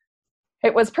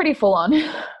it was pretty full on.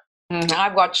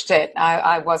 I watched it.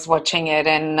 I was watching it,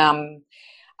 and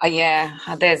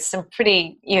there's some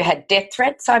you had death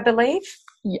threats, I believe.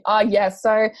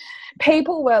 So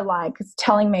people were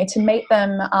telling me to meet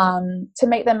them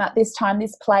at this time,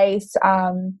 this place,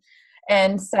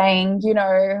 and saying,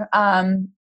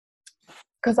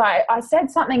 because I said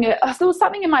something, there was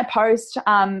something in my post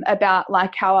about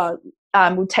how I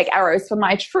would take arrows for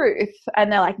my truth, and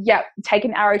they're like, yep, take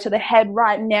an arrow to the head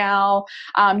right now,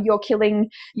 you're killing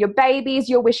your babies,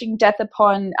 you're wishing death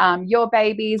upon your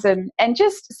babies, and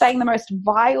just saying the most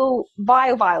vile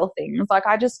things.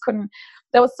 I just couldn't,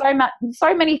 there was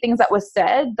so many things that were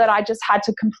said that I just had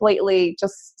to completely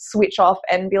just switch off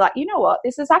and be like, you know what,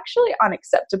 this is actually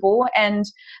unacceptable, and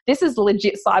this is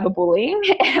legit cyberbullying,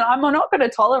 and I'm not going to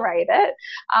tolerate it.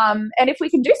 And if we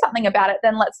can do something about it,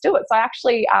 then let's do it. So I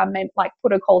actually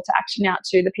put a call to action out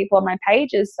to the people on my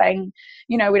pages saying,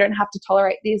 you know, we don't have to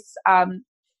tolerate this.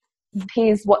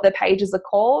 Here's what the pages are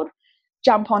called.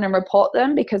 Jump on and report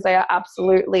them, because they are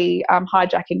absolutely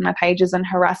hijacking my pages and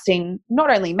harassing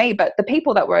not only me, but the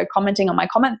people that were commenting on my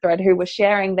comment thread, who were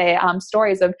sharing their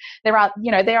stories of they're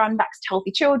unvaxxed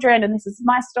healthy children, and this is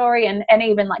my story, and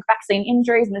even like vaccine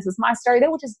injuries, and this is my story. They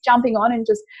were just jumping on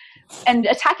and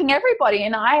attacking everybody.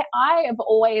 And I have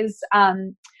always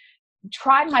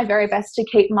tried my very best to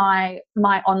keep my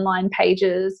online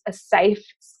pages a safe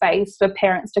space for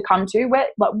parents to come to.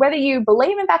 Whether you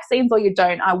believe in vaccines or you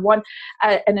don't, I want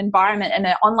an environment and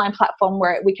an online platform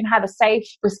where we can have a safe,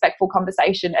 respectful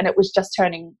conversation. And it was just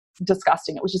turning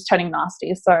disgusting. It was just turning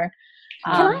nasty. So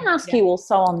can I ask you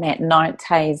also on that note,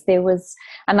 Taze, there was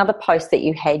another post that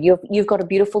you had. You've got a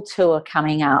beautiful tour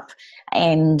coming up,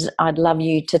 and I'd love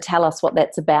you to tell us what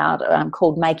that's about,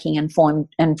 called Making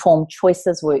Informed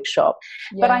Choices Workshop.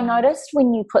 Yeah. But I noticed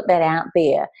when you put that out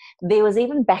there was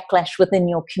even backlash within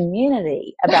your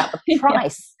community about the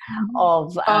price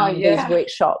of these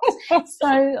workshops.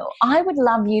 So I would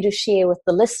love you to share with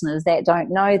the listeners that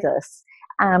don't know this,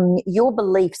 your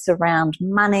beliefs around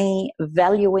money,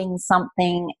 valuing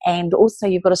something, and also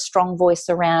you've got a strong voice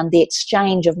around the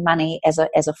exchange of money as a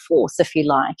force, if you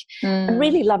like. I'd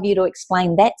really love you to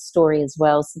explain that story as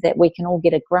well, so that we can all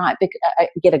get a grasp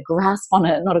on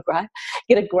it,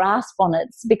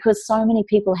 because so many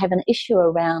people have an issue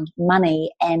around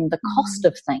money and the cost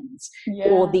of things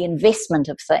or the investment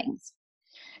of things.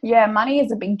 Yeah, money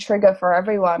is a big trigger for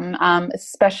everyone,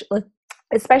 especially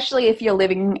if you're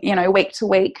living, week to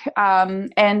week.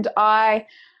 And I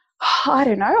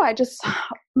don't know,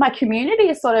 my community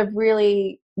has sort of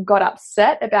really got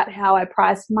upset about how I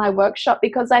priced my workshop,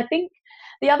 because I think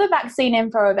the other vaccine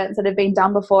info events that have been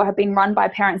done before have been run by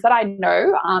parents that I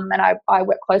know, and I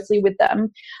work closely with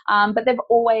them. But they've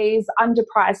always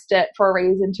underpriced it for a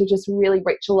reason, to just really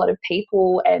reach a lot of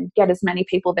people and get as many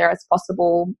people there as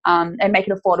possible, and make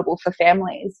it affordable for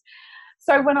families.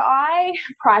 So when I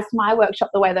priced my workshop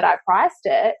the way that I priced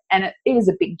it, and it is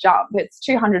a big jump, it's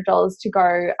 $200 to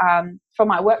go for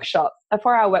my workshop, a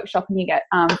 4-hour workshop, and you get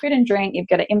food and drink, you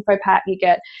get an info pack, you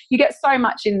get so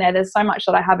much in there. There's so much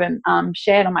that I haven't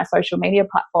shared on my social media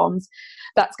platforms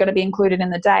that's going to be included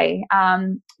in the day.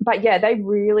 But yeah, they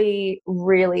really,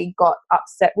 really got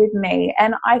upset with me.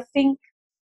 And I think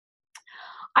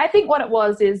what it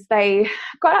was is they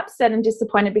got upset and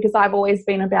disappointed, because I've always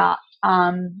been about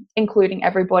including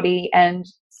everybody and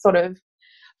sort of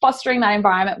fostering that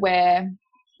environment where,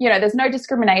 there's no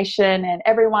discrimination and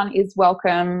everyone is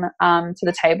welcome to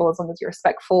the table as long as you're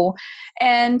respectful.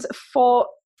 And for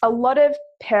a lot of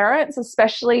parents,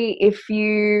 especially if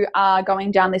you are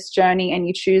going down this journey and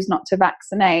you choose not to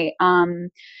vaccinate,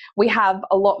 we have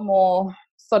a lot more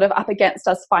sort of up against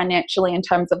us financially, in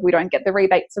terms of we don't get the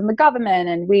rebates from the government,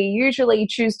 and we usually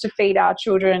choose to feed our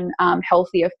children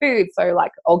healthier food, so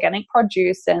like organic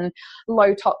produce and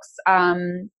low tox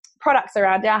products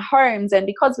around our homes. And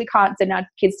because we can't send our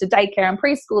kids to daycare and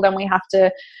preschool, then we have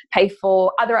to pay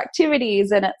for other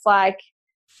activities. And it's like,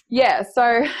 yeah,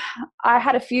 so I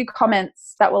had a few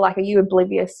comments that were like, are you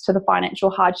oblivious to the financial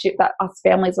hardship that us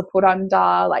families are put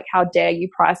under? Like, how dare you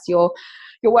price your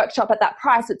workshop at that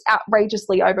price? It's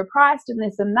outrageously overpriced, and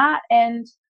this and that. And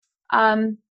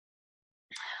I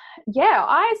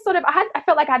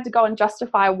felt like I had to go and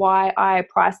justify why I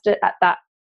priced it at that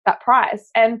price.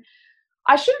 And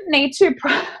I shouldn't need to.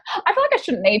 I feel like I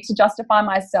shouldn't need to justify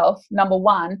myself, number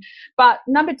one. But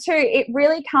number two, it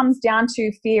really comes down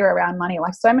to fear around money.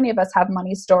 Like, so many of us have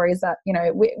money stories that,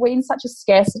 we're in such a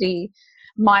scarcity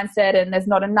mindset, and there's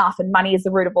not enough, and money is the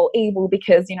root of all evil,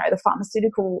 because, the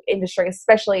pharmaceutical industry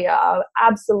especially are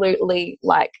absolutely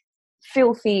like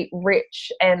filthy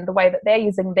rich, and the way that they're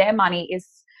using their money is,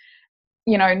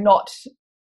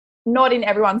 not in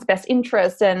everyone's best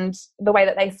interest, and the way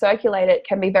that they circulate it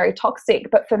can be very toxic.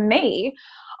 But for me,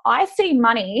 I see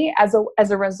money as a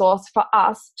resource for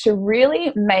us to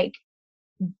really make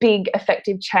big,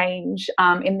 effective change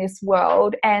in this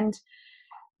world. And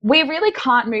we really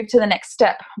can't move to the next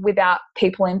step without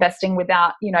people investing,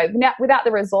 without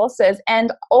the resources.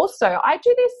 And also,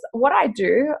 what I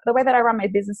do, the way that I run my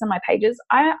business and my pages,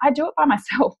 I do it by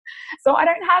myself. So I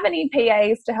don't have any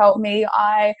PAs to help me.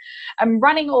 I am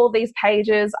running all these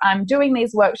pages. I'm doing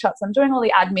these workshops. I'm doing all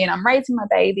the admin. I'm raising my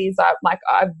babies. I'm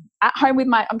at home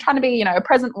I'm trying to be, a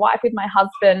present wife with my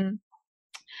husband.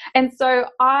 And so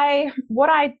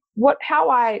how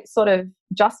I sort of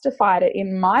justified it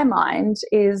in my mind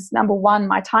is, number one,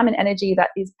 my time and energy that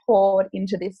is poured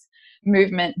into this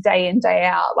movement day in, day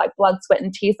out, like blood, sweat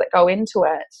and tears that go into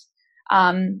it,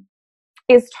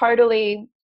 is totally,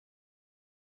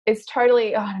 I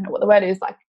don't know what the word is,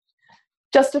 like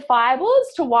justifiable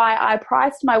as to why I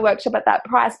priced my workshop at that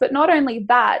price. But not only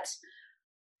that,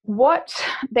 what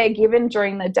they're given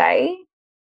during the day,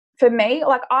 for me,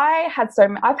 like I've had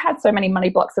so many money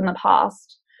blocks in the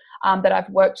past that I've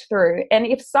worked through. And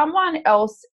if someone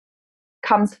else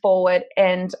comes forward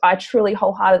and I truly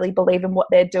wholeheartedly believe in what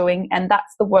they're doing, and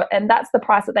that's the work, and that's the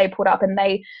price that they put up, and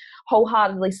they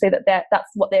wholeheartedly see that that's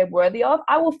what they're worthy of,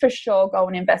 I will for sure go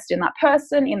and invest in that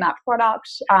person, in that product,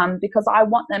 because I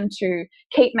want them to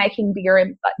keep making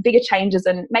bigger changes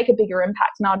and make a bigger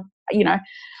impact. And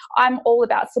I'm all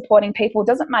about supporting people. It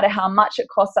doesn't matter how much it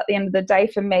costs at the end of the day.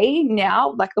 For me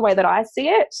now, like the way that I see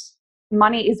it,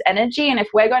 money is energy, and if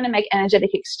we're going to make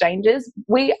energetic exchanges,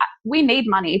 we need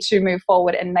money to move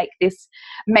forward and make a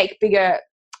bigger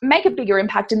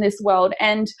impact in this world.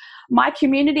 And my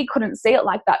community couldn't see it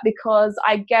like that, because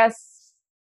I guess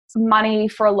money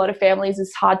for a lot of families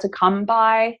is hard to come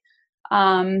by,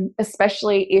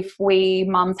 especially if we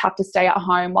mums have to stay at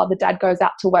home while the dad goes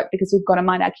out to work, because we've got to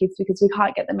mind our kids because we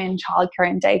can't get them in childcare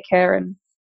and daycare. And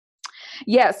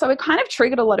yeah, so it kind of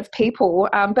triggered a lot of people.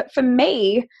 But for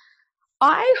me,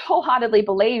 I wholeheartedly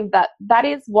believe that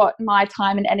is what my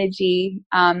time and energy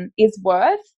is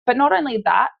worth. But not only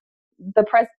that,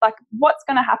 what's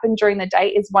going to happen during the day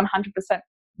is 100%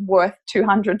 worth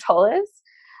 $200.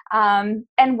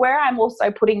 And where I'm also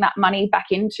putting that money back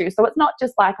into. So it's not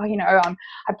just like, I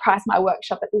priced my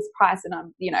workshop at this price and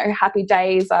I'm, happy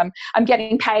days. I'm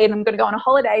getting paid and I'm going to go on a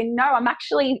holiday. No, I'm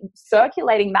actually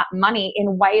circulating that money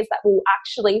in ways that will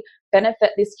actually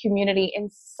benefit this community in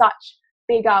such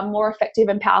bigger, more effective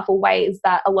and powerful ways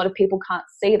that a lot of people can't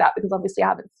see that, because obviously I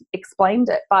haven't explained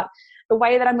it. But the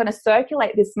way that I'm going to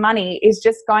circulate this money is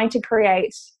just going to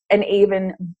create an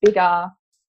even bigger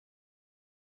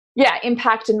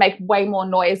impact and make way more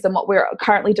noise than what we're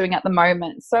currently doing at the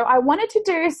moment. So I wanted to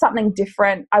do something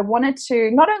different. I wanted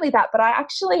to, not only that, but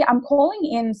I'm calling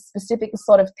in specific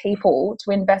sort of people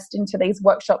to invest into these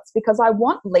workshops, because I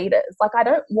want leaders. Like, I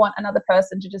don't want another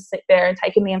person to just sit there and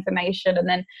take in the information and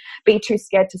then be too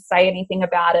scared to say anything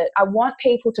about it. I want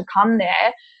people to come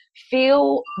there,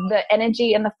 feel the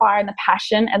energy and the fire and the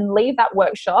passion, and leave that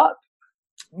workshop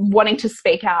wanting to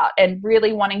speak out and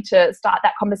really wanting to start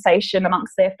that conversation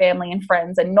amongst their family and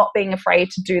friends, and not being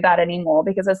afraid to do that anymore,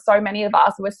 because there's so many of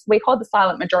us, we call the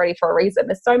silent majority for a reason.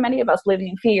 There's so many of us living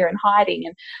in fear and hiding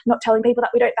and not telling people that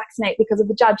we don't vaccinate because of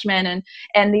the judgment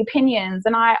and the opinions.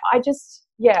 And I'm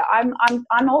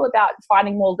all about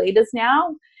finding more leaders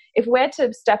now. If we're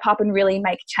to step up and really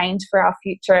make change for our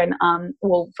future and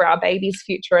for our babies'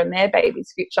 future and their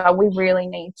babies' future, we really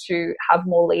need to have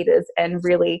more leaders and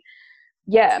really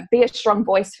be a strong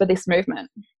voice for this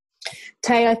movement.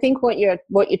 Tay, I think what you're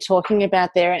talking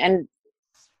about there, and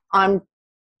I'm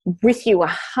with you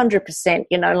 100%,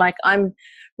 like I'm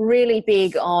really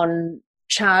big on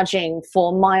charging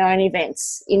for my own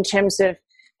events in terms of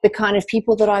the kind of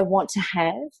people that I want to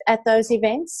have at those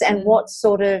events and what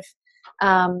sort of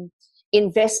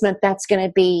investment that's going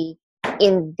to be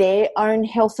in their own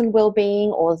health and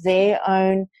well-being or their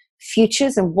own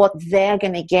futures, and what they're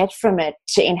going to get from it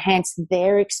to enhance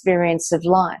their experience of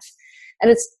life.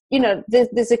 And it's,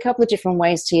 there's a couple of different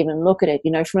ways to even look at it.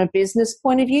 From a business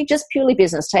point of view, just purely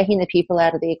business, taking the people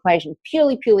out of the equation,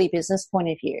 purely business point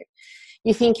of view.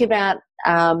 You think about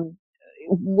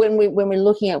when we're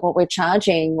looking at what we're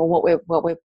charging or what we're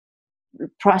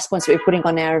price points that we're putting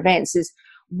on our events, is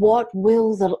what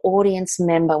will the audience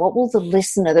member, what will the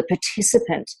listener, the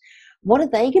participant, what are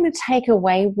they going to take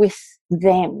away with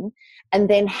them? And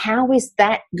then how is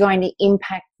that going to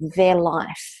impact their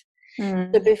life?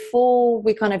 So before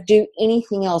we kind of do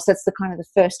anything else, that's the kind of the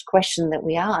first question that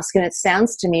we ask. And it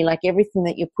sounds to me like everything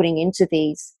that you're putting into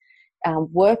these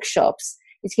workshops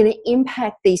is going to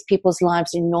impact these people's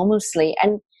lives enormously.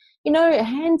 And,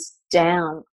 hands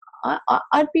down,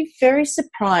 I'd be very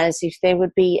surprised if there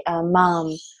would be a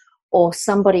mum or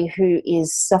somebody who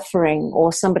is suffering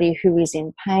or somebody who is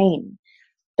in pain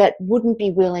that wouldn't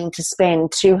be willing to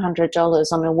spend $200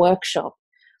 on a workshop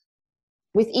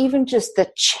with even just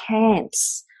the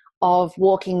chance of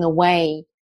walking away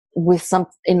with some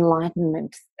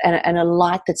enlightenment and a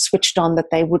light that's switched on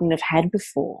that they wouldn't have had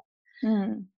before.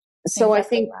 So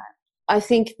exactly. I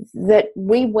think that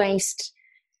we waste,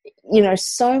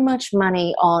 so much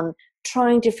money on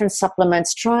trying different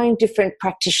supplements, trying different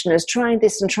practitioners, trying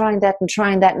this and trying that and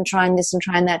trying that and trying this and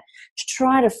trying that, to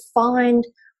try to find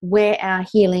where our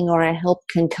healing or our help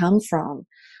can come from.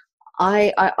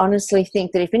 I honestly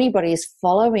think that if anybody is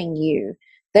following you,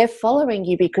 they're following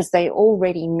you because they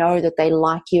already know that they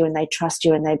like you and they trust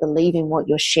you and they believe in what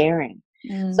you're sharing.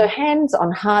 So hands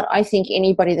on heart, I think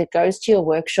anybody that goes to your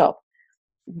workshop,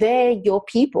 they're your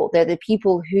people. They're the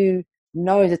people who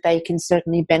know that they can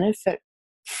certainly benefit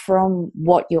from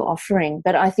what you're offering.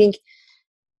 But I think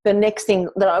the next thing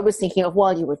that I was thinking of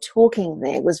while you were talking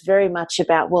there was very much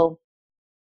about, well,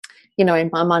 you know, in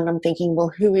my mind I'm thinking,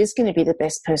 well, who is going to be the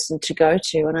best person to go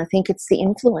to? And I think it's the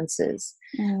influencers.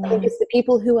 I think it's the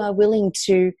people who are willing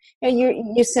to, you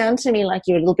know, you sound to me like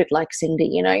you're a little bit like Cindy,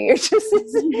 you know, you're just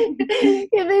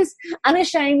you're this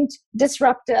unashamed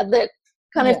disruptor that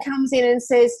kind of comes in and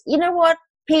says, you know what,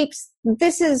 peeps,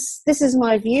 this is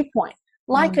my viewpoint.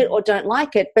 Like it or don't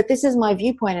like it, but this is my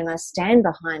viewpoint and I stand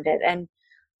behind it. And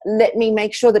let me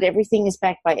make sure that everything is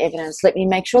backed by evidence. Let me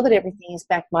make sure that everything is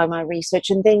backed by my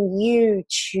research, and then you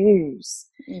choose.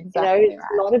 Exactly, you know, it's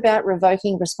not about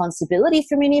revoking responsibility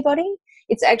from anybody.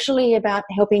 It's actually about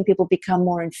helping people become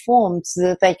more informed so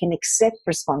that they can accept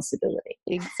responsibility.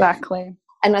 Exactly.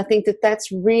 And I think that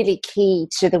that's really key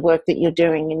to the work that you're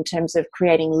doing in terms of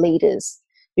creating leaders,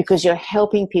 because you're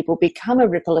helping people become a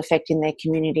ripple effect in their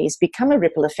communities, become a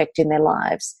ripple effect in their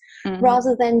lives.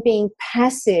 Rather than being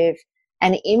passive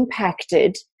and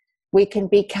impacted, we can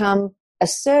become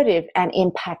assertive and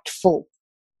impactful.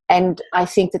 And I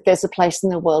think that there's a place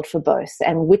in the world for both.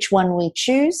 And which one we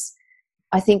choose,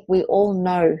 I think we all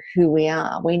know who we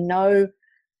are. We know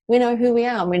who we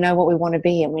are, and we know what we want to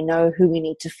be, and we know who we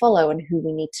need to follow and who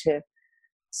we need to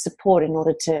support in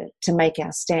order to make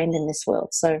our stand in this world.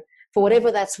 So for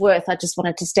whatever that's worth, I just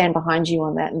wanted to stand behind you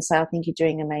on that and say, I think you're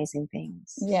doing amazing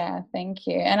things. Yeah, thank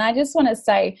you. And I just want to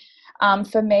say,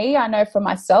 for me, I know for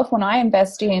myself, when I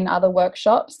invest in other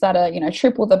workshops that are, you know,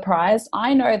 triple the price,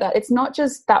 I know that it's not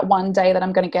just that one day that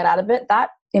I'm going to get out of it.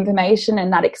 That information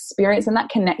and that experience and that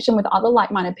connection with other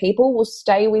like-minded people will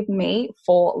stay with me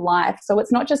for life. So it's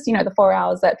not just, you know, the 4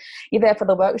 hours that you're there for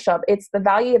the workshop. It's the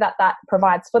value that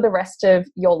provides for the rest of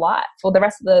your life, for the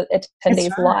rest of the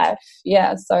attendees' life.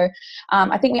 Yeah. So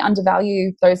I think we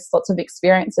undervalue those sorts of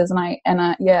experiences,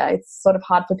 and it's sort of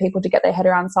hard for people to get their head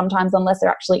around sometimes unless they're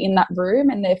actually in that room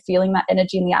and they're feeling that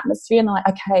energy in the atmosphere, and they're like,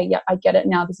 okay, yeah, I get it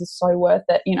now. This is so worth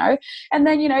it, you know. And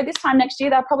then, you know, this time next year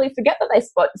they'll probably forget that they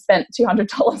spent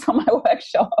 $200 on my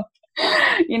workshop,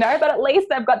 you know, but at least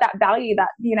they've got that value, that,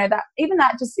 you know, that even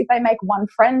that, just if they make one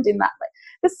friend in that,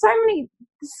 there's so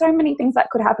many things that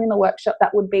could happen in the workshop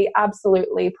that would be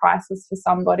absolutely priceless for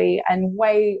somebody and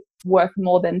way worth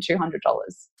more than $200.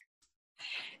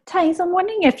 Taze, I'm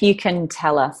wondering if you can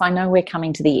tell us, I know we're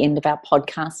coming to the end of our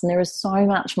podcast and there is so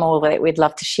much more that we'd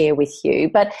love to share with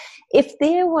you, but if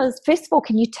there was, first of all,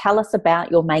 can you tell us about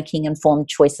your Making Informed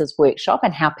Choices workshop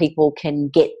and how people can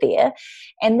get there?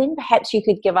 And then perhaps you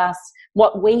could give us,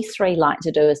 what we three like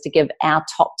to do is to give our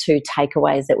top 2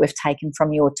 takeaways that we've taken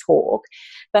from your talk.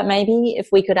 But maybe if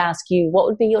we could ask you, what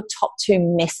would be your top 2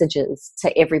 messages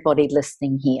to everybody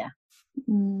listening here?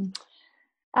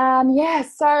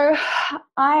 So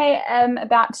I am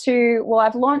about to,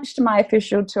 I've launched my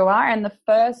official tour, and the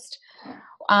first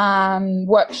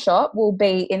workshop will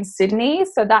be in Sydney.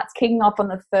 So that's kicking off on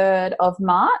the 3rd of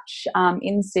March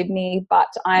in Sydney. But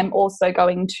I'm also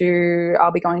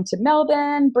I'll be going to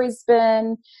Melbourne,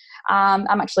 Brisbane.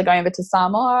 I'm actually going over to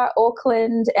Samoa,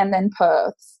 Auckland, and then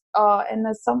Perth. And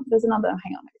there's another,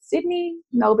 hang on, Sydney,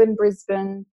 Melbourne,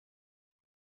 Brisbane,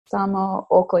 Samoa,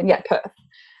 Auckland, Perth.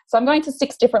 So I'm going to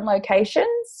 6 different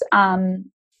locations up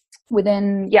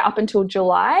until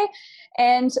July.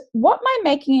 And what my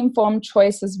Making Informed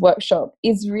Choices workshop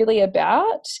is really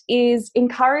about is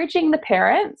encouraging the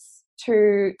parents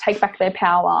to take back their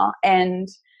power and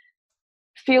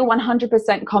feel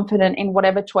 100% confident in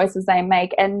whatever choices they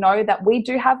make, and know that we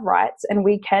do have rights and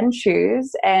we can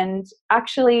choose, and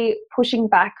actually pushing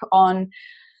back on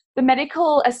the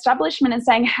medical establishment and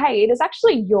saying, hey, it is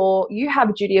actually you have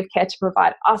a duty of care to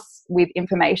provide us with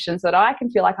information so that I can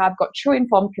feel like I've got true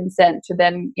informed consent to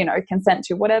then, you know, consent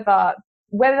to whatever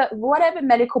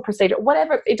medical procedure,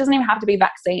 whatever. It doesn't even have to be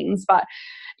vaccines, but,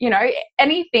 you know,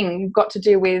 anything got to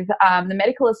do with the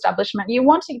medical establishment. You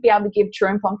want to be able to give true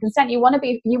informed consent. You want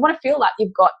to feel like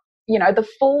you've got, you know, the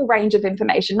full range of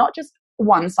information, not just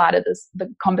one side of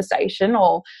the conversation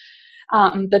or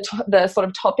the sort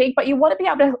of topic, but you want to be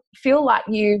able to feel like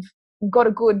you've got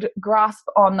a good grasp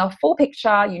on the full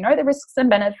picture, you know, the risks and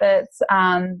benefits,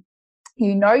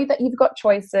 you know that you've got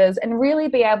choices, and really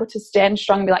be able to stand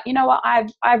strong and be like, you know what, I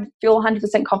feel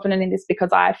 100% confident in this because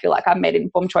I feel like I've made an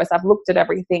informed choice. I've looked at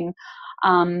everything.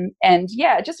 And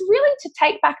yeah, just really to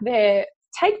take back their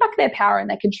power and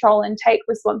their control and take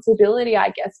responsibility,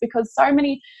 I guess, because so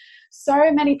many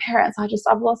parents,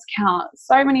 I've lost count.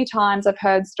 So many times I've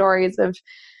heard stories of,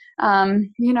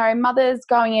 mothers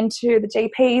going into the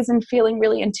GPs and feeling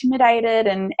really intimidated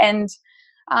and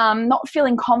not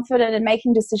feeling confident and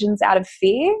making decisions out of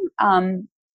fear,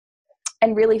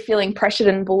 and really feeling pressured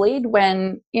and bullied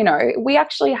when, we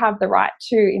actually have the right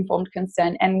to informed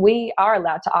consent and we are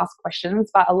allowed to ask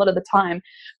questions. But a lot of the time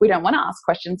we don't want to ask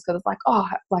questions because it's like, I'll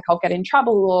get in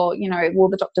trouble, or, well,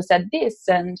 the doctor said this.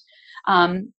 And,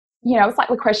 it's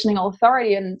like we're questioning all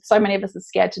authority, and so many of us are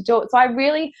scared to do it. So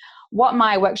what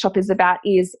my workshop is about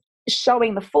is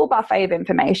showing the full buffet of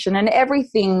information, and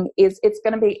everything it's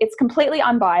completely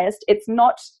unbiased. It's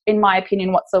not, in my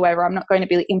opinion whatsoever, I'm not going to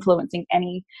be influencing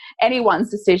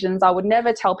anyone's decisions. I would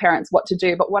never tell parents what to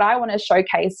do, but what I want to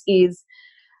showcase is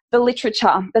the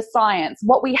literature, the science,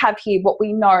 what we have here, what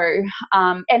we know,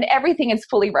 and everything is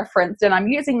fully referenced. And I'm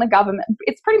using the government.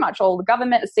 It's pretty much all the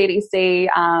government, the CDC,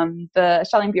 the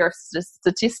Australian Bureau of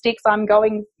Statistics. I'm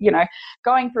going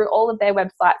through all of their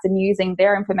websites and using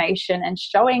their information and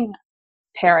showing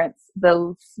parents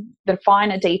the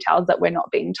finer details that we're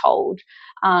not being told,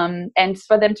 and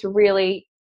for them to really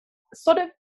sort of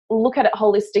look at it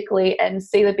holistically and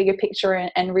see the bigger picture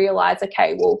and realize,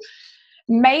 okay, well,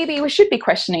 maybe we should be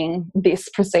questioning this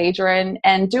procedure,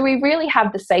 and do we really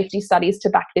have the safety studies to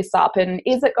back this up, and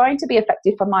is it going to be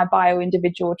effective for my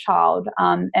bio-individual child?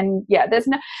 And yeah,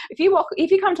 if you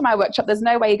come to my workshop, there's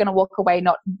no way you're going to walk away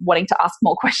not wanting to ask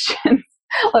more questions.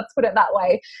 Let's put it that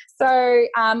way. So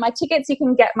you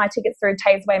can get my tickets through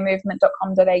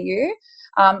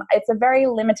tayswaymovement.com.au. It's a very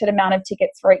limited amount of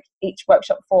tickets for each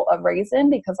workshop for a reason,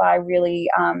 because I really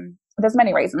there's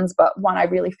many reasons, but one, I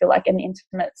really feel like an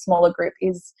intimate, smaller group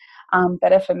is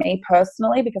better for me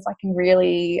personally, because I can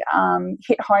really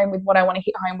hit home with what I want to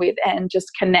hit home with and just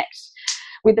connect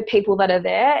with the people that are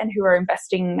there and who are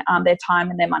investing their time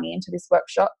and their money into this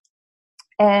workshop.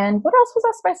 And what else was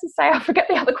I supposed to say? I forget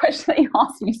the other question that you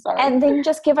asked me, sorry. And then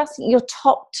just give us your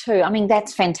top two. I mean,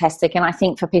 that's fantastic. And I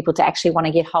think for people to actually want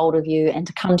to get hold of you and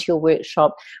to come to your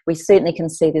workshop, we certainly can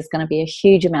see there's going to be a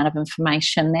huge amount of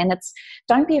information. And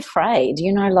don't be afraid,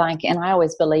 and I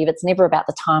always believe it's never about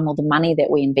the time or the money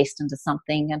that we invest into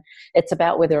something. And it's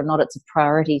about whether or not it's a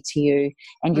priority to you.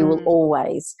 And you will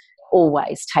always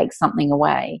take something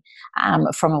away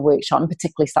from a workshop, and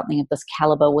particularly something of this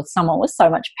caliber with someone with so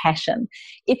much passion.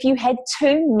 If you had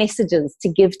two messages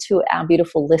to give to our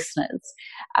beautiful listeners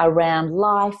around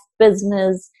life,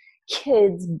 business,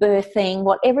 kids, birthing,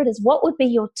 whatever it is, what would be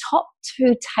your top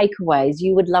two takeaways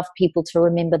you would love people to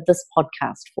remember this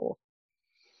podcast for?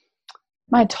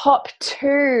 My top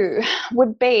two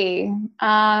would be...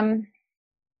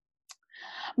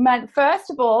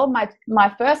 first of all, my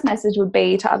first message would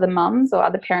be to other mums or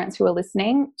other parents who are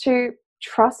listening to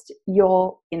trust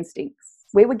your instincts.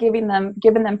 We were given them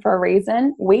for a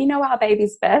reason. We know our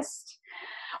babies best.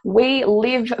 We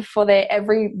live for their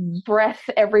every breath,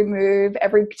 every move,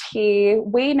 every tear.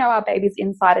 We know our babies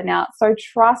inside and out. So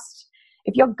trust.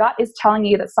 If your gut is telling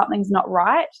you that something's not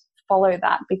right, follow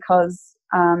that, because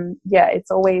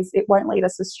it won't lead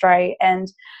us astray.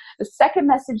 And the second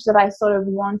message that I sort of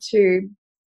want to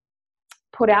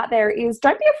put out there is,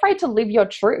 don't be afraid to live your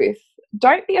truth.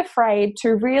 Don't be afraid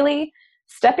to really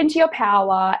step into your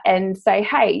power and say,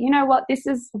 hey, you know what, this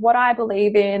is what I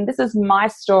believe in. This is my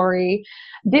story.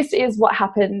 This is what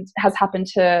has happened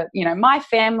to, my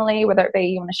family, whether it be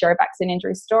you want to share a vaccine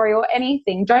injury story or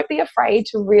anything. Don't be afraid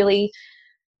to really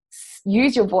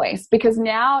use your voice, because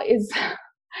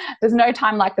there's no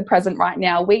time like the present right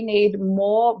now. We need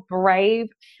more brave,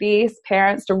 fierce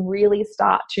parents to really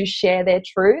start to share their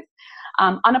truth.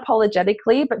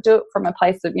 Unapologetically, but do it from a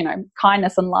place of,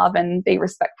 kindness and love, and be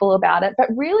respectful about it. But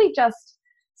really just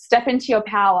step into your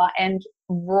power and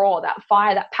roar that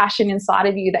fire, that passion inside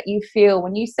of you that you feel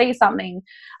when you see something.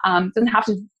 Doesn't have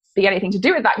to be anything to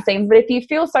do with vaccines, but if you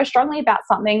feel so strongly about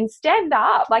something, stand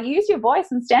up, use your voice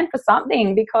and stand for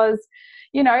something, because,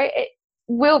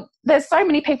 there's so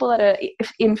many people that are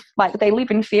they live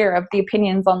in fear of the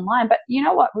opinions online, but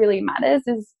what really matters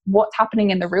is what's happening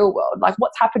in the real world.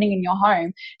 What's happening in your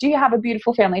home. Do you have a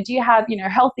beautiful family? Do you have,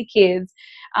 healthy kids?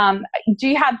 Do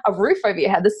you have a roof over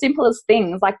your head? The simplest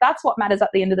things. That's what matters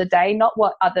at the end of the day, not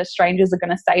what other strangers are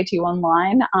going to say to you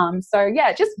online.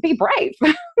 Just be brave.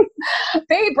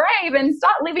 Be brave and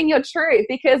start living your truth,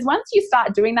 because once you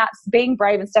start doing that, being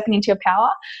brave and stepping into your power,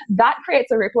 that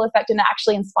creates a ripple effect and it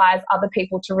actually inspires other people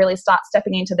people to really start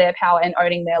stepping into their power and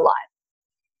owning their life.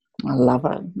 I love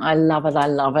it. I love it. I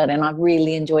love it. And I've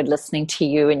really enjoyed listening to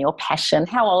you and your passion.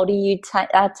 How old are you,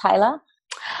 Taylor?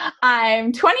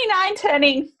 I'm 29,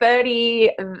 turning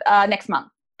 30 next month.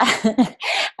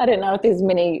 I don't know if there's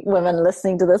many women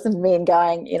listening to this and men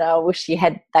going, you know, I wish they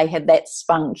had that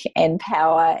spunk and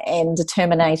power and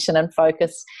determination and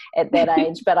focus at that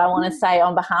age. But I want to say,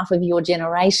 on behalf of your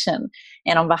generation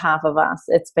and on behalf of us,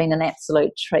 it's been an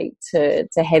absolute treat to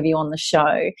have you on the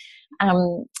show.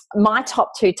 My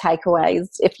top 2 takeaways,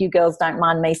 if you girls don't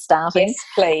mind me starting. Yes,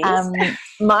 please.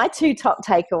 My 2 top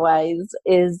takeaways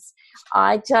is,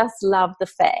 I just love the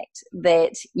fact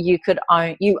that you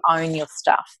own your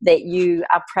stuff, that you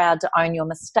are proud to own your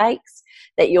mistakes,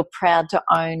 that you're proud to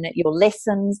own your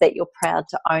lessons, that you're proud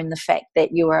to own the fact that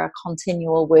you are a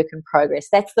continual work in progress.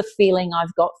 That's the feeling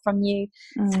I've got from you,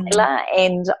 Taylor,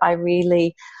 and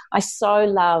I so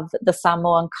love the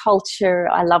Samoan culture.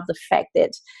 I love the fact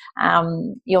that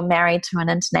you're married to an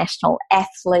international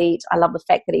athlete. I love the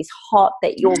fact that he's hot,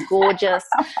 that you're gorgeous.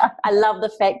 I love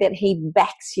the fact that he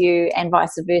backs you and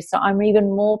vice versa. I'm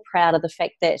even more proud of the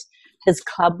fact that his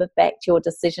club backed your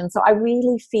decision. So I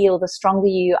really feel the stronger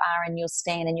you are in your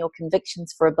stand and your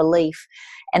convictions for a belief,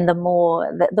 and the more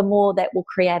that will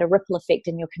create a ripple effect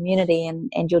in your community,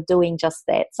 and you're doing just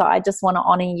that. So I just want to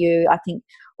honour you. I think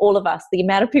all of us, the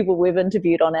amount of people we've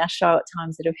interviewed on our show at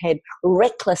times that have had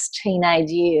reckless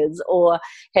teenage years or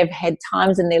have had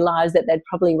times in their lives that they'd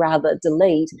probably rather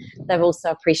delete, they've also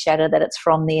appreciated that it's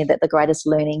from there that the greatest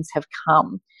learnings have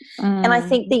come. And I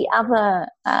think the other,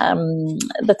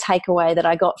 the takeaway that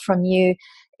I got from you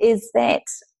is that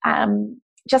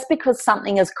just because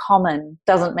something is common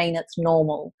doesn't mean it's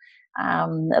normal.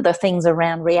 The things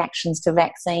around reactions to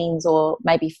vaccines, or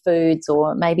maybe foods,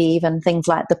 or maybe even things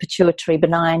like the pituitary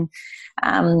benign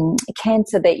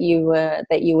cancer that you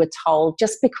were told,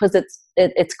 just because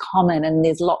it's common and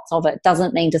there's lots of it,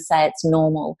 doesn't mean to say it's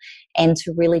normal, and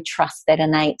to really trust that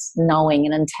innate knowing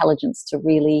and intelligence to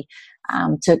really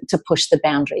to push the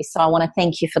boundaries. So I want to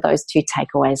thank you for those 2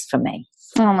 takeaways for me.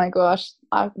 Oh my gosh,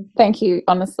 thank you.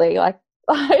 Honestly,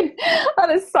 that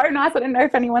is so nice. I don't know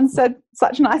if anyone said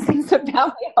such nice things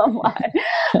about me online,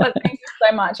 but thank you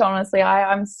so much. Honestly,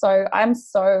 I'm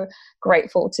so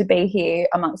grateful to be here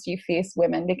amongst you fierce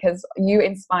women, because you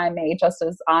inspire me just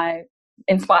as I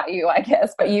inspire you, I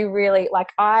guess. But you really,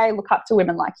 I look up to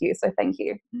women like you. So thank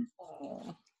you.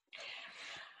 All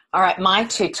right, my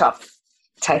 2 top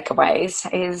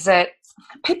takeaways is that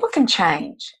people can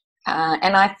change,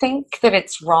 and I think that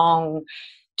it's wrong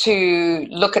to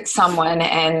look at someone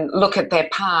and look at their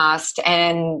past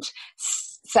and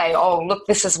say, oh, look,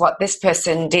 this is what this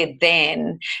person did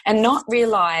then, and not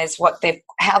realise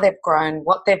how they've grown,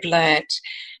 what they've learnt,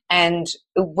 and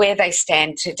where they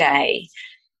stand today.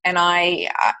 And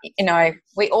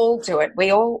we all do it.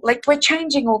 We're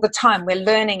changing all the time. We're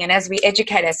learning, and as we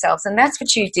educate ourselves, and that's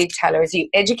what you did, Taylor, is you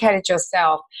educated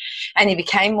yourself and you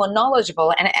became more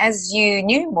knowledgeable. And as you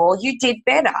knew more, you did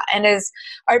better. And as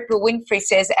Oprah Winfrey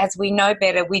says, as we know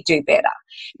better, we do better.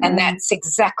 And that's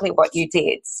exactly what you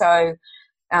did. So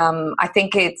I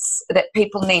think it's that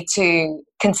people need to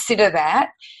consider that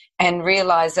and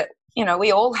realise that,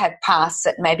 we all had pasts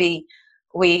that maybe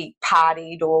we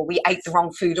partied, or we ate the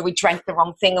wrong food, or we drank the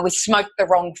wrong thing, or we smoked the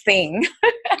wrong thing.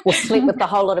 Or sleep with a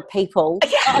whole lot of people.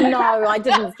 Oh, no, I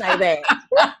didn't say that.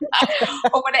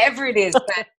 Or whatever it is.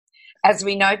 But as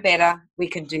we know better, we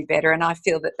can do better. And I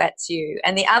feel that that's you.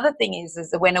 And the other thing is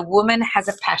that when a woman has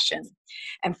a passion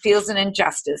and feels an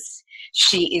injustice,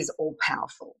 she is all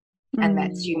powerful. And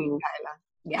that's you, Taylor.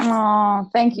 Yeah. Oh,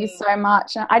 thank you so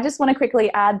much. I just want to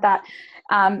quickly add that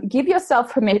give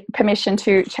yourself permission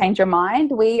to change your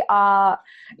mind. We are,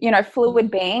 fluid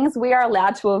beings. We are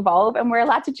allowed to evolve, and we're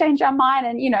allowed to change our mind.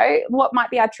 And, what might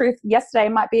be our truth yesterday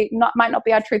might not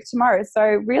be our truth tomorrow. So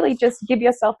really just give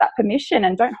yourself that permission,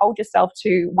 and don't hold yourself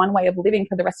to one way of living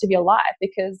for the rest of your life,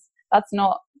 because that's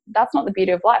not the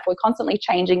beauty of life. We're constantly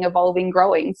changing, evolving,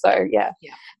 growing. So yeah.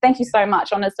 Thank you so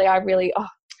much. Honestly, I'm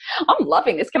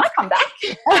loving this. Can I come back?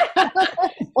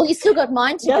 Well, you still got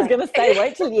mine today. I was going to say,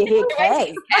 wait till you hear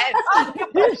Kaz.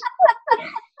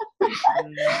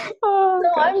 So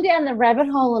I'm down the rabbit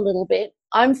hole a little bit.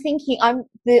 I'm thinking,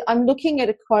 I'm looking at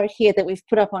a quote here that we've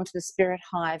put up onto the Spirit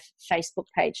Hive Facebook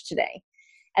page today.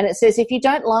 And it says, if you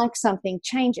don't like something,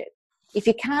 change it. If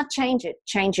you can't change it,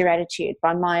 change your attitude,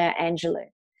 by Maya Angelou.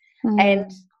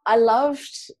 And I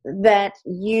loved that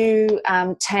you,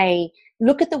 Tay,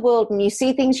 look at the world and you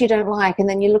see things you don't like, and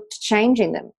then you look to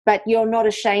changing them. But you're not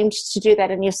ashamed to do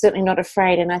that, and you're certainly not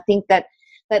afraid. And I think that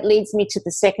leads me to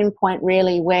the second point,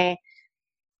 really, where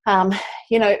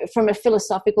from a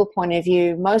philosophical point of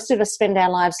view, most of us spend our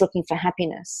lives looking for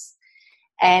happiness.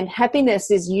 And happiness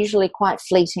is usually quite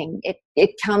fleeting. It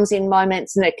comes in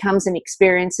moments, and it comes in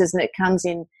experiences, and it comes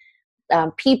in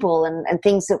people and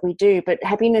things that we do. But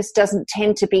happiness doesn't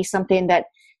tend to be something that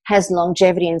has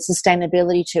longevity and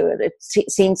sustainability to it.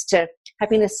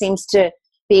 Happiness seems to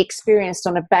be experienced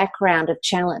on a background of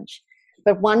challenge.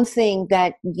 But one thing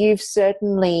that you've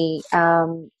certainly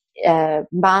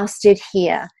mastered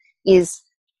here is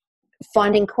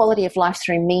finding quality of life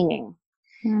through meaning.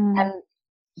 And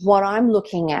what I'm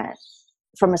looking at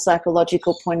from a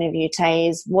psychological point of view, Tay,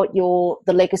 is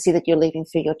the legacy that you're leaving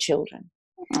for your children.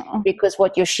 Because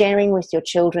what you're sharing with your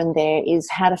children there is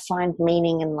how to find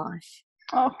meaning in life.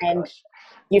 And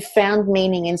you've found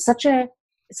meaning in such a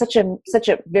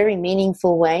very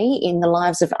meaningful way in the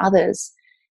lives of others.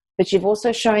 But you've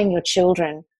also shown your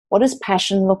children what does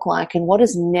passion look like, and what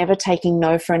does never taking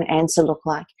no for an answer look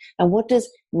like, and what does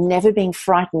never being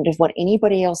frightened of what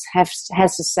anybody else has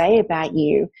to say about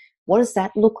you, what does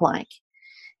that look like?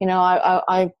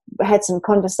 I had some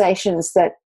conversations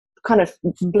that kind of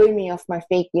blew me off my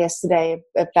feet yesterday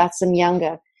about some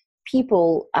younger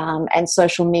people and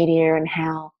social media and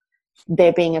how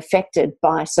they're being affected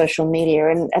by social media.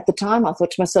 And at the time I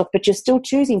thought to myself, but you're still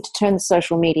choosing to turn the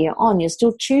social media on. You're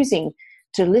still choosing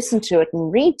to listen to it and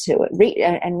read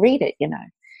it,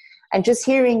 And just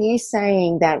hearing you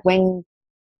saying that when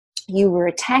you were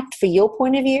attacked for your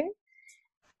point of view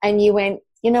and you went,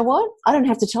 you know what, I don't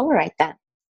have to tolerate that.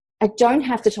 I don't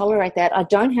have to tolerate that. I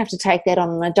don't have to take that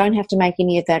on, and I don't have to make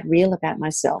any of that real about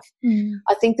myself.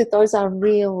 I think that those are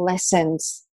real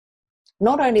lessons,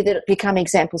 not only that become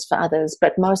examples for others,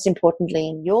 but most importantly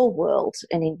in your world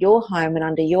and in your home and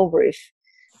under your roof.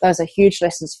 Those are huge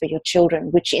lessons for your children,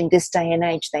 which in this day and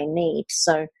age they need.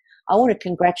 So I want to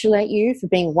congratulate you for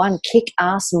being one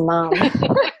kick-ass mum.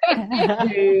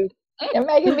 You're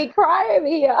making me cry over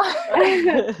here.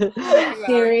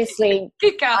 Seriously.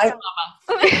 Kick-ass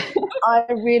mama. I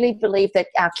really believe that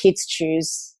our kids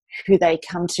choose who they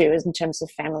come to in terms of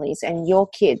families, and your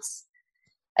kids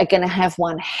are going to have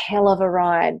one hell of a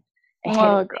ride ahead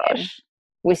of them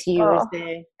with you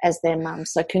as their mum.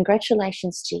 So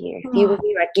congratulations to you. If you were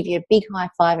here, I'd give you a big high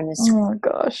five and a Oh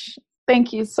gosh.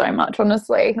 Thank you so much,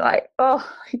 honestly. You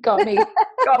got me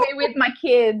with my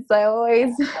kids. I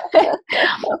always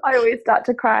start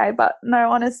to cry, but no,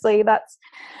 honestly, that's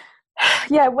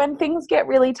when things get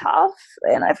really tough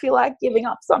and I feel like giving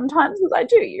up sometimes, because I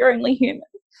do, you're only human.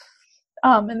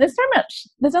 And there's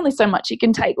only so much you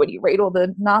can take when you read all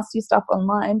the nasty stuff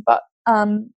online, but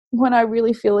when I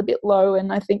really feel a bit low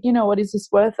and I think, you know what, is this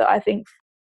worth it? I think,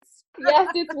 yes,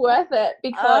 it's worth it,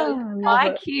 because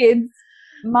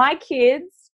my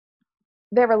kids,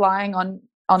 they're relying on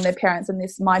their parents and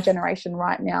my generation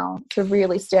right now to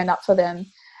really stand up for them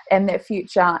and their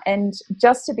future, and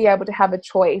just to be able to have a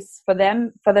choice for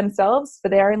themselves, for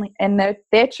their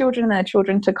children and their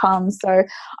children to come. So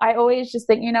I always just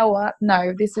think, you know what,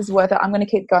 no, this is worth it. I'm going to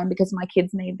keep going because my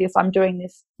kids need this. I'm doing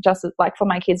this just as, for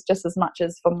my kids just as much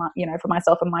as for for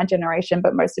myself and my generation,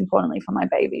 but most importantly for my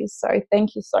babies. So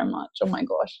thank you so much. Oh my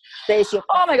gosh.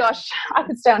 Oh my gosh. I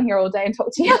could stay on here all day and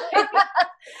talk to you.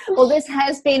 Well, this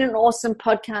has been an awesome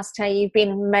podcast, Tay. You've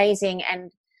been amazing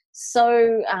and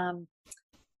so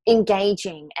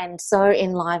engaging and so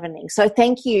enlivening. So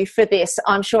thank you for this.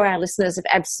 I'm sure our listeners have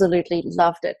absolutely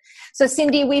loved it. So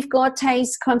Cindy, we've got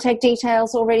Tay's contact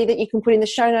details already that you can put in the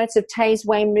show notes of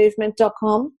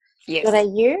tayswaymovement.com.au. Yes.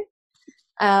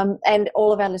 And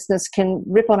all of our listeners can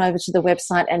rip on over to the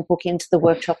website and book into the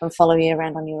workshop and follow you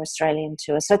around on your Australian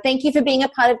tour. So thank you for being a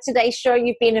part of today's show.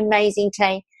 You've been amazing,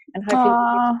 Tay, and hopefully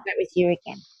we'll get with you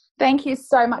again. Thank you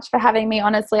so much for having me.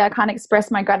 Honestly, I can't express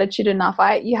my gratitude enough.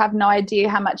 You have no idea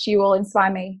how much you all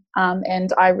inspire me.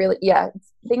 And I really,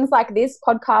 things like this,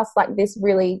 podcasts like this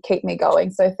really keep me going.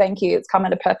 So thank you. It's come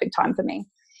at a perfect time for me.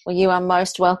 Well, you are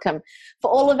most welcome. For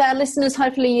all of our listeners,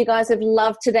 hopefully you guys have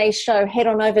loved today's show. Head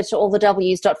on over to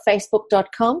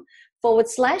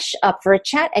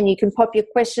allthews.facebook.com/up-for-a-chat, and you can pop your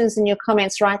questions and your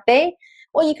comments right there.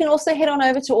 Or you can also head on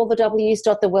over to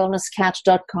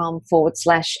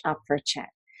allthews.thewellnesscouch.com/up-for-a-chat.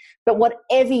 But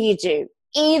whatever you do,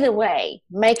 either way,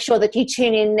 make sure that you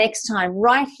tune in next time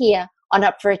right here on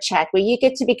Up for a Chat, where you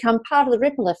get to become part of the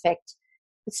ripple effect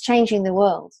that's changing the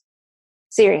world.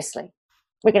 Seriously,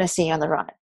 we're going to see you on the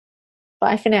ride.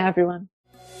 Bye for now, everyone.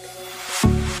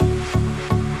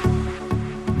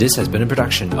 This has been a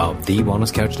production of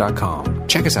TheWellnessCouch.com.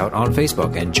 Check us out on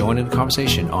Facebook and join in the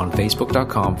conversation on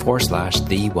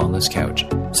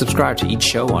Facebook.com/TheWellnessCouch. Subscribe to each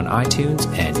show on iTunes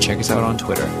and check us out on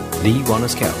Twitter. The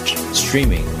Wellness Couch,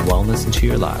 streaming wellness into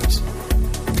your lives.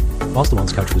 Whilst the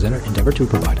Wellness Couch presenter endeavor to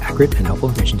provide accurate and helpful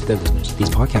information to their listeners, these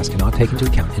podcasts cannot take into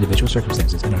account individual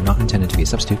circumstances and are not intended to be a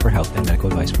substitute for health and medical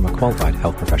advice from a qualified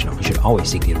health professional. You should always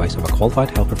seek the advice of a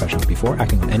qualified health professional before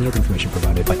acting on any of the information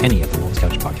provided by any of the Wellness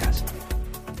Couch podcasts.